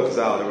 Rav Goldberg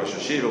Zal, the Rosh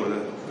Hashiva, was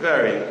a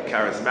very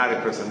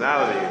charismatic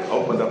personality, and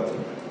opened up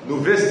new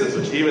vistas,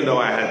 which even though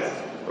I had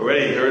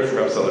already heard from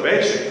Rav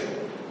Soloveitchik,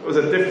 it was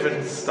a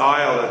different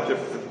style, a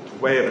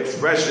different way of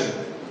expression.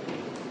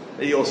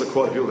 He also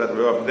quoted people that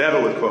Rav never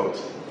would quote.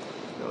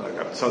 Like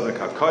Tzadok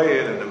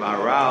HaKohen and the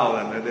Maharal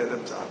and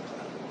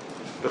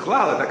the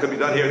Chalal, that could be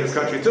done here in this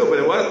country too. But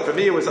it was, for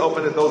me, it was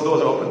open. Those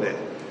doors are open there.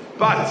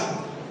 But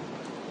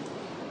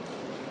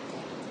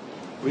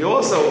we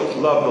also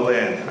love the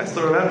land. I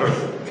still remember,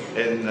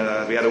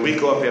 we had a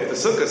week off after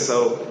Sukkot,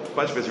 so a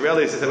bunch of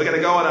Israelis said, "We're going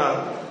to go on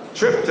a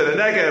trip to the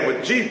Negev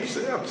with jeeps."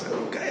 I said,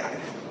 "Okay, I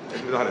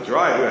didn't know how to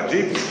drive. We had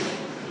jeeps."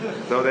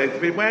 So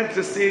we went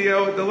to see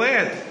the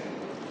land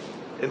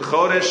in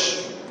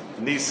Chodesh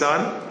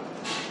Nisan.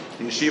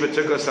 The yeshiva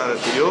took us on a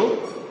tiyul,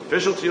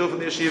 official tiyul from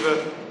the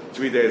yeshiva,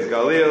 3 days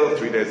Galil,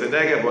 3 days in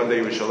Negev, 1 day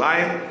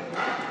Yerushalayim.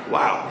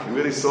 Wow, we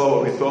really saw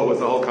what we thought was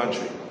the whole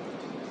country.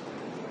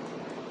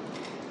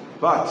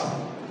 But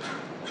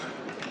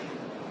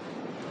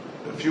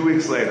a few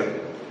weeks later,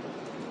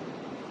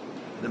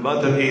 in the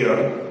month of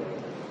Iyar,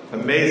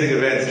 amazing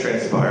events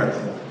transpired.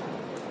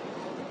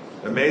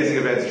 Amazing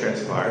events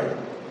transpired.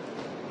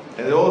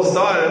 And it all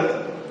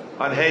started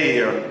on Hay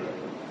Year.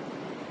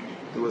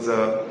 There was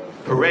a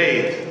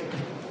parade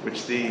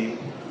which the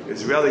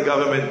Israeli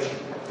government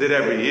did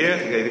every year. I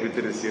think they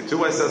did this year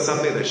too. I saw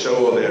something, they show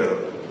all their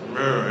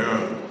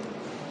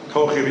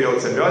Kochi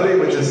V'Yotzem,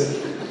 which is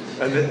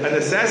a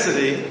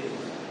necessity.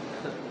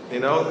 You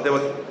know,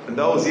 in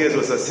those years it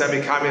was a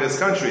semi-communist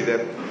country.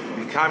 That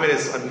the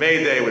communists on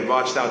May Day would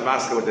march down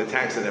Moscow with their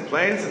tanks and their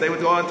planes, and they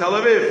would go on Tel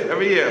Aviv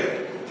every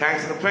year.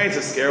 Tanks and the planes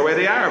to scare away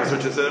the Arabs,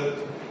 which is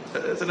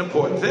an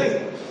important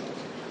thing.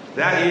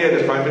 That year,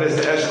 the Prime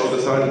Minister Eshkol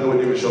decided to do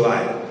it in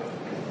Yerushalayim.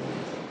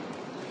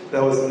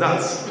 That was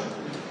nuts.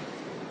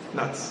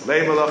 Nuts.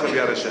 Lei Malach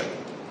Yad Hashem.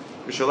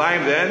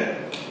 Yerushalayim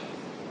then,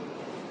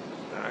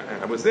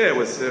 I was there, it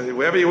was,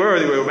 wherever you were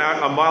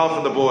a mile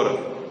from the border.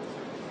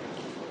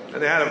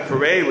 And they had a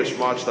parade which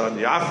marched on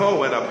Yafo,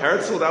 went up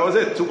Herzl, that was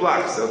it, 2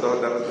 blocks. So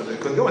they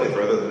couldn't go any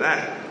further than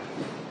that.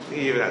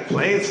 They even had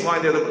planes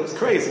flying there, it was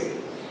crazy.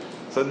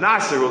 So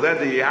Nasser, who led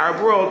the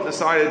Arab world,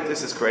 decided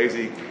this is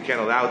crazy, you can't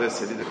allow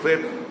this, and he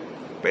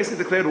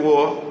basically declared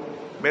war,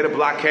 made a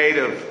blockade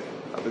of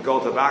the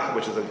Golta Bak,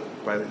 which is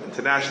by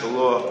international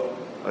law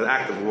an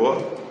act of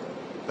war.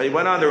 But he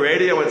went on the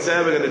radio and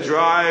said, we're going to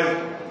drive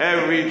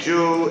every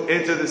Jew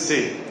into the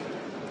sea.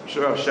 I'm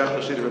sure Rav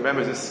Shechtel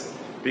remembers this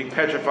being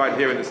petrified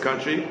here in this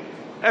country.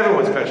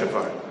 Everyone's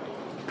petrified.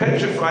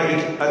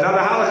 Petrified, another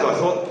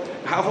Holocaust. Well,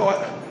 how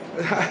far?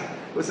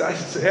 Was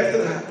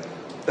after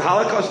the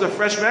Holocaust was a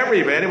fresh memory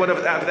of anyone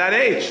of that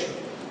age.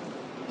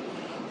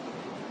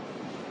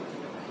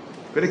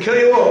 We're going to kill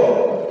you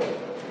all.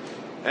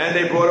 And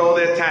they brought all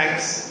their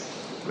tanks.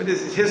 I mean,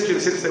 this history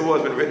of the Six-Day War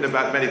has been written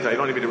about many times. You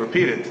don't need me to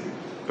repeat it.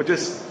 But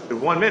just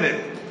in 1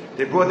 minute,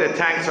 they brought their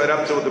tanks right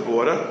up to the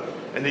border.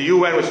 And the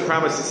UN was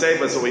promised to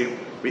save us, so we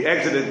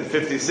exited in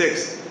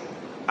 1956.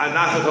 And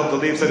not to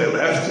leave, so they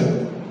left.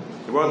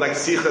 They weren't like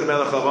Sichon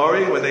Melech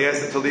HaMori. When they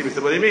asked them to leave, he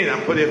said, what do you mean?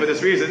 I'm put here for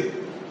this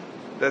reason.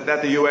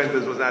 That the UN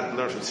was not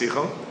learned from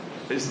Sichon.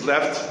 They just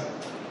left.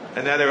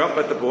 And now they're up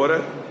at the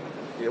border.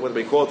 You know what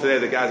we call today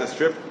the Gaza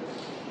Strip.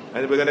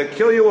 And we're going to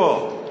kill you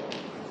all.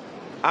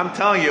 I'm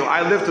telling you,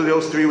 I lived through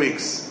those 3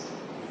 weeks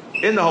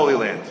in the Holy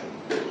Land.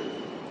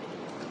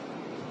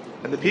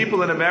 And the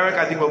people in America,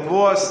 I think, were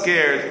more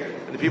scared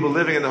than the people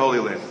living in the Holy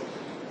Land.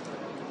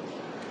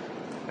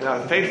 And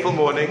on a fateful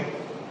morning,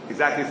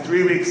 exactly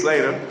 3 weeks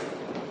later,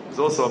 it was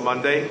also a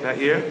Monday that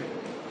year,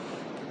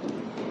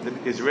 the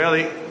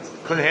Israeli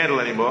couldn't handle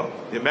it anymore.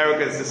 The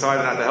Americans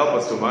decided not to help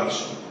us too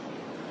much.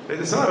 They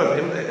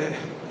decided,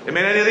 it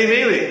made anything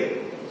immediately.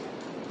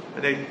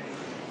 And they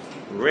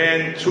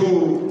ran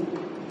 2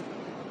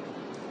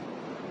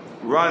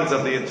 runs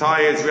of the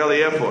entire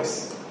Israeli Air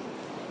Force,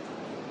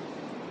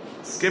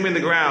 skimming the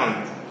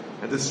ground,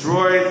 and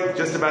destroyed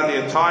just about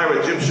the entire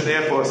Egyptian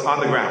Air Force on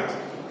the ground.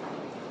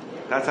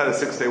 That's how the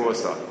Six-Day War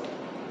started.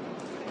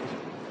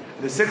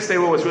 The Six-Day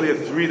War was really a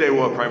 3-day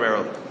war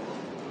primarily.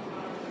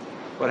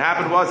 What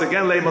happened was,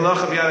 again, Lei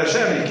Malach Yad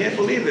Hashem, you can't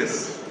believe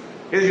this.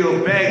 Israel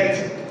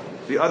begged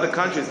the other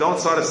countries, don't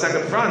start a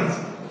second front.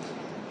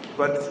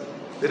 But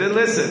they didn't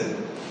listen.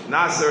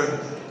 Nasser,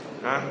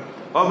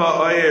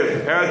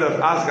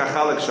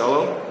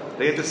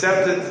 they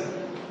intercepted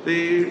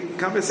the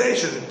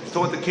conversation.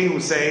 Thought the King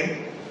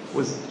Hussein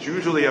was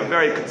usually a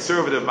very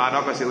conservative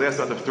monarch, because he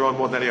lasted on the throne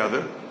more than any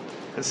other.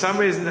 And some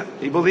reason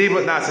he believed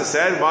what Nasser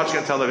said, marching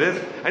on Tel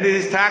Aviv, and he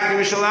attacked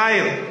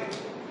Yerushalayim.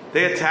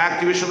 They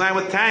attacked Yerushalayim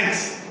with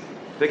tanks.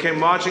 They came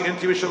marching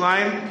into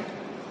Yerushalayim,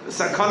 the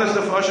Sakonis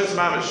of Oshus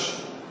Mamish,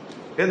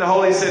 in the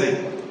holy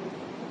city.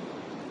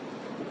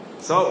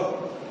 So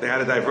they had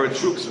to divert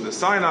troops from the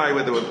Sinai,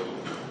 where there were.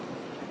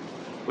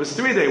 It was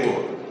a 3-day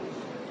war.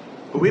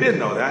 But we didn't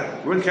know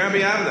that. We were in Kerem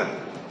B'Yavneh.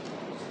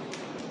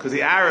 Because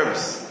the Arabs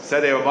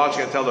said they were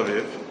marching on Tel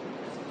Aviv.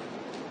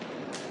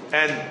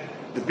 And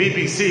the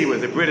BBC,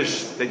 was the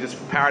British, they just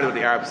parroted what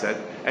the Arabs said.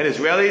 And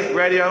Israeli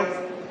radio,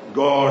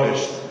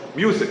 garnished.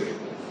 Music.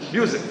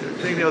 You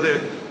know,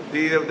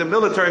 the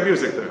military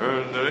music. You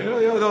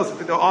know,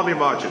 the army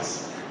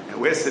marches.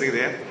 And we're sitting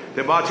there.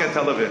 They're marching on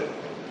Tel Aviv.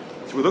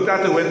 So we looked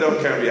out the window of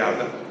Kerem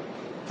B'Yavneh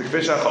to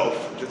Kvish HaChof,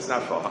 which is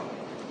not far.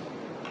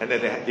 And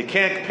then you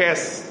can't get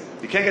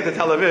to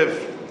Tel Aviv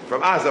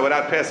from Gaza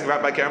without passing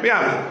right by Kerem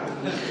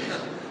B'Yavneh.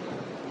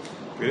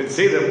 We didn't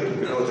see them. We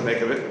didn't know what to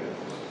make of it.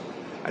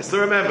 I still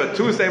remember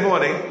Tuesday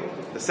morning,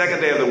 the second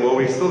day of the war,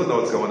 we still didn't know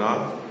what's going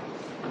on.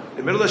 In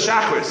the middle of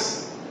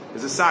Shachris,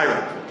 there's a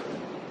siren.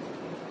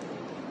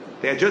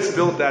 They had just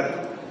built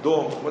that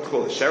dome, what's it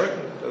called, a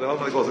Sheraton? The one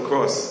that goes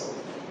across.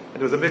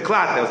 And there was a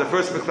miklat. That was the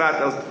first miklat.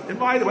 That was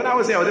invited. When I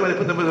was there when they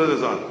put the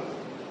mezuzahs on.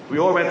 We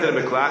all went to the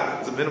miklat. It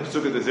was a minimum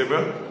sukkah de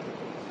zimra.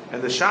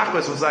 And the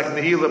Shachris was like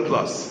Nehila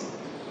plus.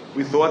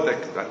 We thought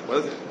that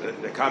well,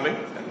 they're coming,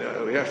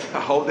 and we have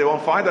to hope they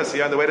won't find us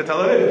here on the way to Tel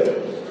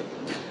Aviv.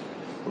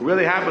 What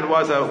really happened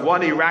was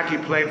one Iraqi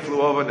plane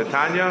flew over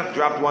Netanya,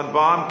 dropped 1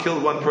 bomb,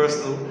 killed 1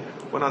 person who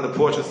went on the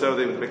porch instead of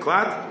the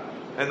miklat,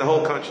 and the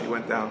whole country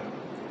went down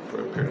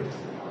for a period.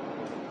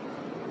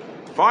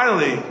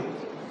 Finally,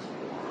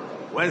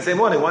 Wednesday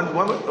morning,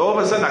 all of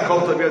a sudden,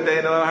 Akolta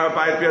B'Yadeinu,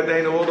 Harabayit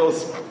B'Yadeinu, all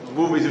those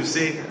movies you've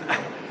seen,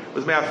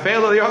 was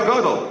Me'afel of the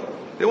Yogodol.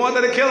 They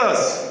wanted to kill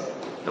us.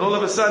 And all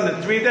of a sudden,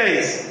 in 3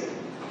 days,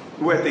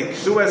 we were at the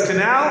Suez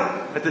Canal,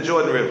 at the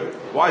Jordan River.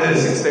 Why did the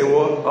 6-day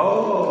war?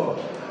 Oh,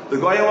 the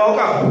Goyim woke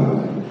up.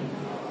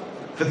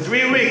 For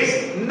 3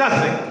 weeks,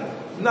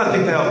 nothing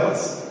to help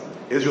us.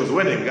 Israel's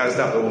winning, we got to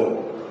stop the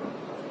war.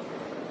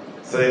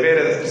 So they made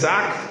a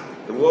psak,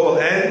 the war will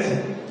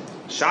end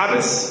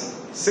Shabbos,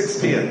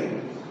 6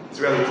 p.m.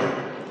 Israeli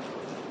time.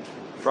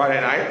 Friday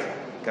night,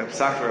 got a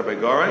psak from Rabbi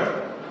Goren,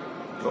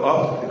 go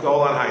up the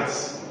Golan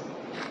Heights.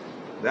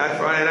 That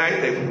Friday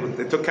night,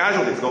 they took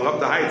casualties going up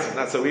the heights. It's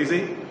not so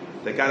easy.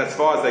 They got as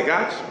far as they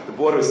got. The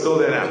border is still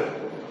there now.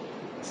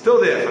 Still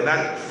there from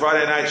that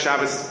Friday night,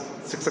 Shabbos,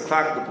 6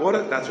 o'clock, the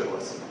border, that's what it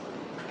was.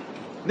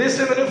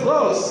 Nisim and it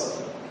flows.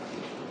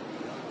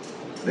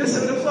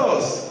 Nisim and it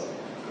flows.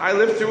 I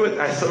lived through it.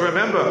 I still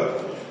remember.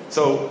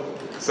 So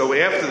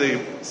after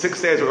the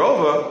 6 days were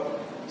over,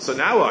 so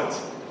now what?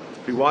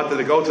 We wanted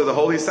to go to the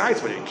holy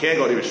sites, but you can't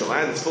go to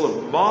Yerushalayim. It's full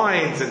of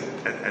mines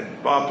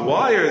and barbed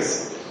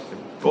wires.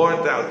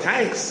 Burnt out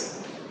tanks.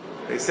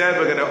 They said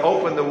we're going to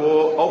open the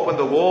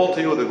wall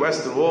to you, the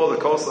western wall, the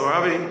coastal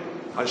Arabi,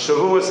 on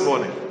Shavuos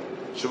morning.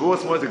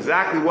 Shavuos morning is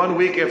exactly 1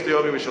 week after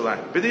Yom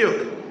Yerushalayim.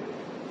 B'diuk.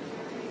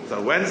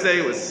 So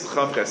Wednesday was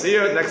Chav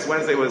Kasir, next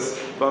Wednesday was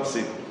Vav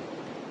Sid.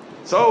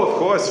 So of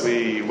course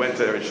we went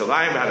to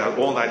Yerushalayim, had an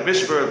all-night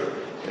mishmer,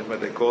 in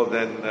what they called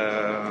then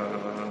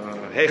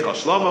Heichal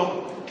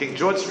Shlomo, King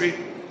George Street.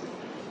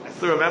 I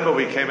still remember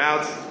we came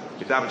out.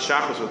 We davened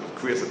Shachos with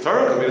Kriyas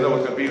HaTorah, we didn't know what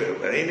was going to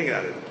be aiming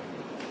at it.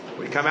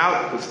 We come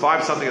out, it was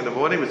 5-something in the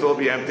morning, it would all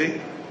be empty.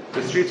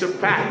 The streets are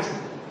packed.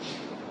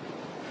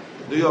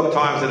 The New York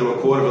Times had a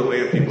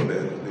 250,000 people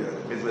there.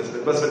 It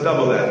must have been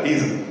double that,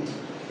 easily.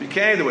 We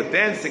came, they were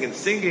dancing and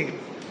singing.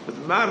 With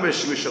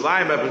Mamish,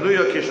 Yerushalayim, New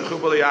York, Yeshachu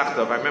B'Li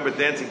Yachtav. I remember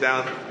dancing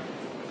down.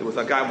 There was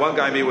one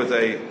guy me with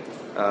a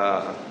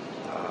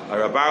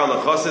Rabar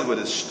L'Chosid with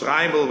his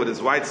streimel, with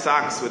his white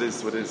socks, with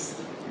his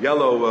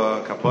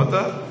yellow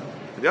kapota.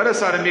 The other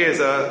side of me is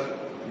a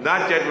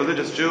not yet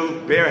religious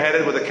Jew,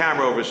 bareheaded with a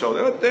camera over his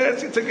shoulder. They're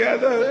dancing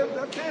together.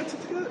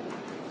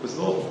 It was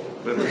normal.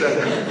 But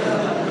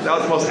that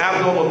was the most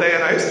abnormal day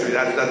in our history,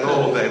 that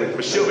normal day.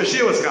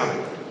 Mashiach was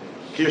coming.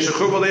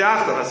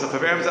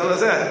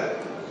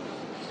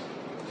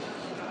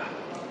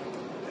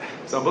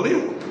 It's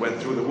unbelievable. We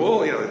went through the wall,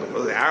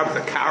 the Arabs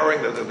are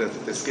cowering,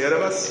 they're scared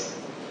of us.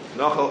 I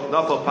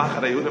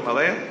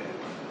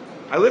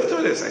lived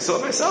through this, I saw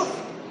it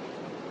myself.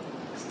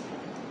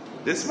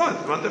 This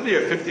month of the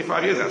year,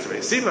 55 years after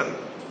Sivan,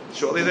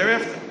 shortly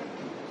thereafter.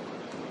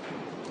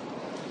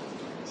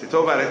 So you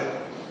talk about it,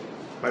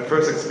 my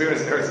first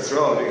experience in Eretz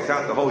Yisrael, if you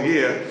count the whole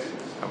year,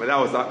 that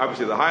was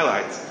obviously the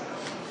highlight.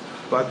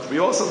 But we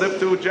also lived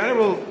through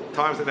general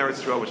times in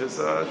Eretz Yisrael, which is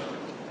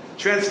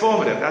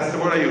transformative. That's the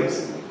word I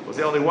use. It was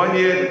the only 1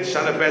 year that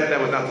Shana Bet then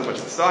was not too much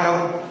in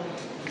style.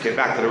 Came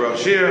back to the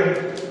Rosh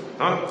Shir.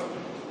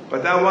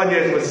 But that 1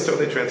 year was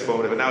certainly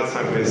transformative, and now it's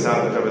time for me to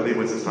stop. If I leave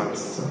with this time.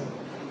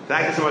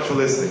 Thank you so much for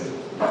listening.